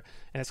to whatever.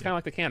 And it's kind of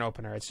like the can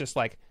opener. It's just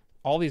like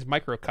all these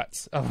micro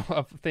cuts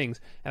of things.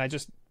 And I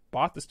just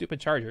bought the stupid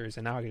chargers,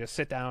 and now I can just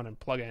sit down and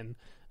plug in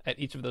at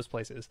each of those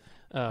places.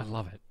 I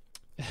love it.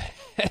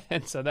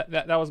 And so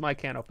that was my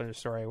can opener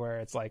story, where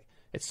it's like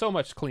it's so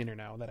much cleaner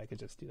now that I could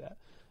just do that.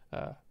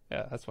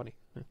 Yeah, that's funny.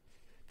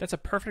 That's a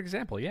perfect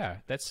example. Yeah,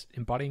 that's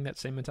embodying that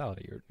same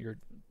mentality. You're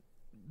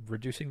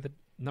reducing the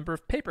number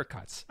of paper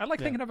cuts. I like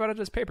thinking about it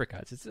as paper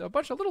cuts. It's a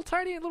bunch of little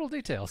tiny little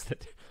details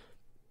that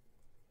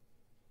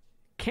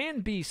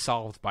can be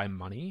solved by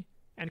money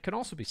and can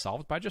also be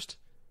solved by just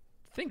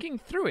thinking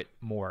through it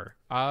more.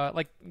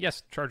 Like,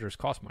 yes, chargers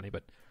cost money,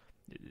 but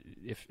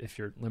if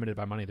you're limited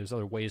by money, there's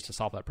other ways to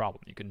solve that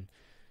problem. You can,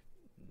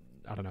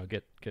 I don't know,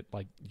 get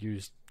like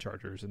used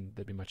chargers, and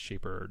they'd be much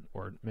cheaper.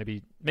 Or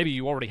maybe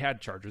you already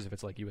had chargers. If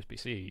it's like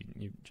USB-C,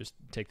 you just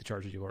take the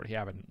chargers you already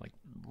have and like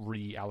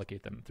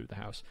reallocate them through the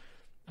house.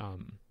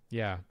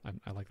 Yeah,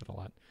 I like that a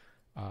lot.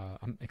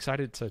 I'm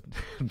excited to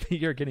be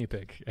your guinea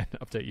pig and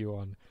update you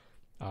on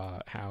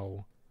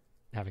how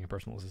having a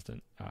personal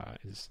assistant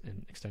is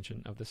an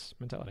extension of this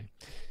mentality.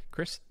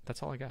 Chris,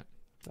 that's all I got.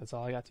 That's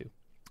all I got too.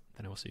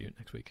 Then I will see you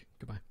next week.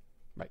 Goodbye.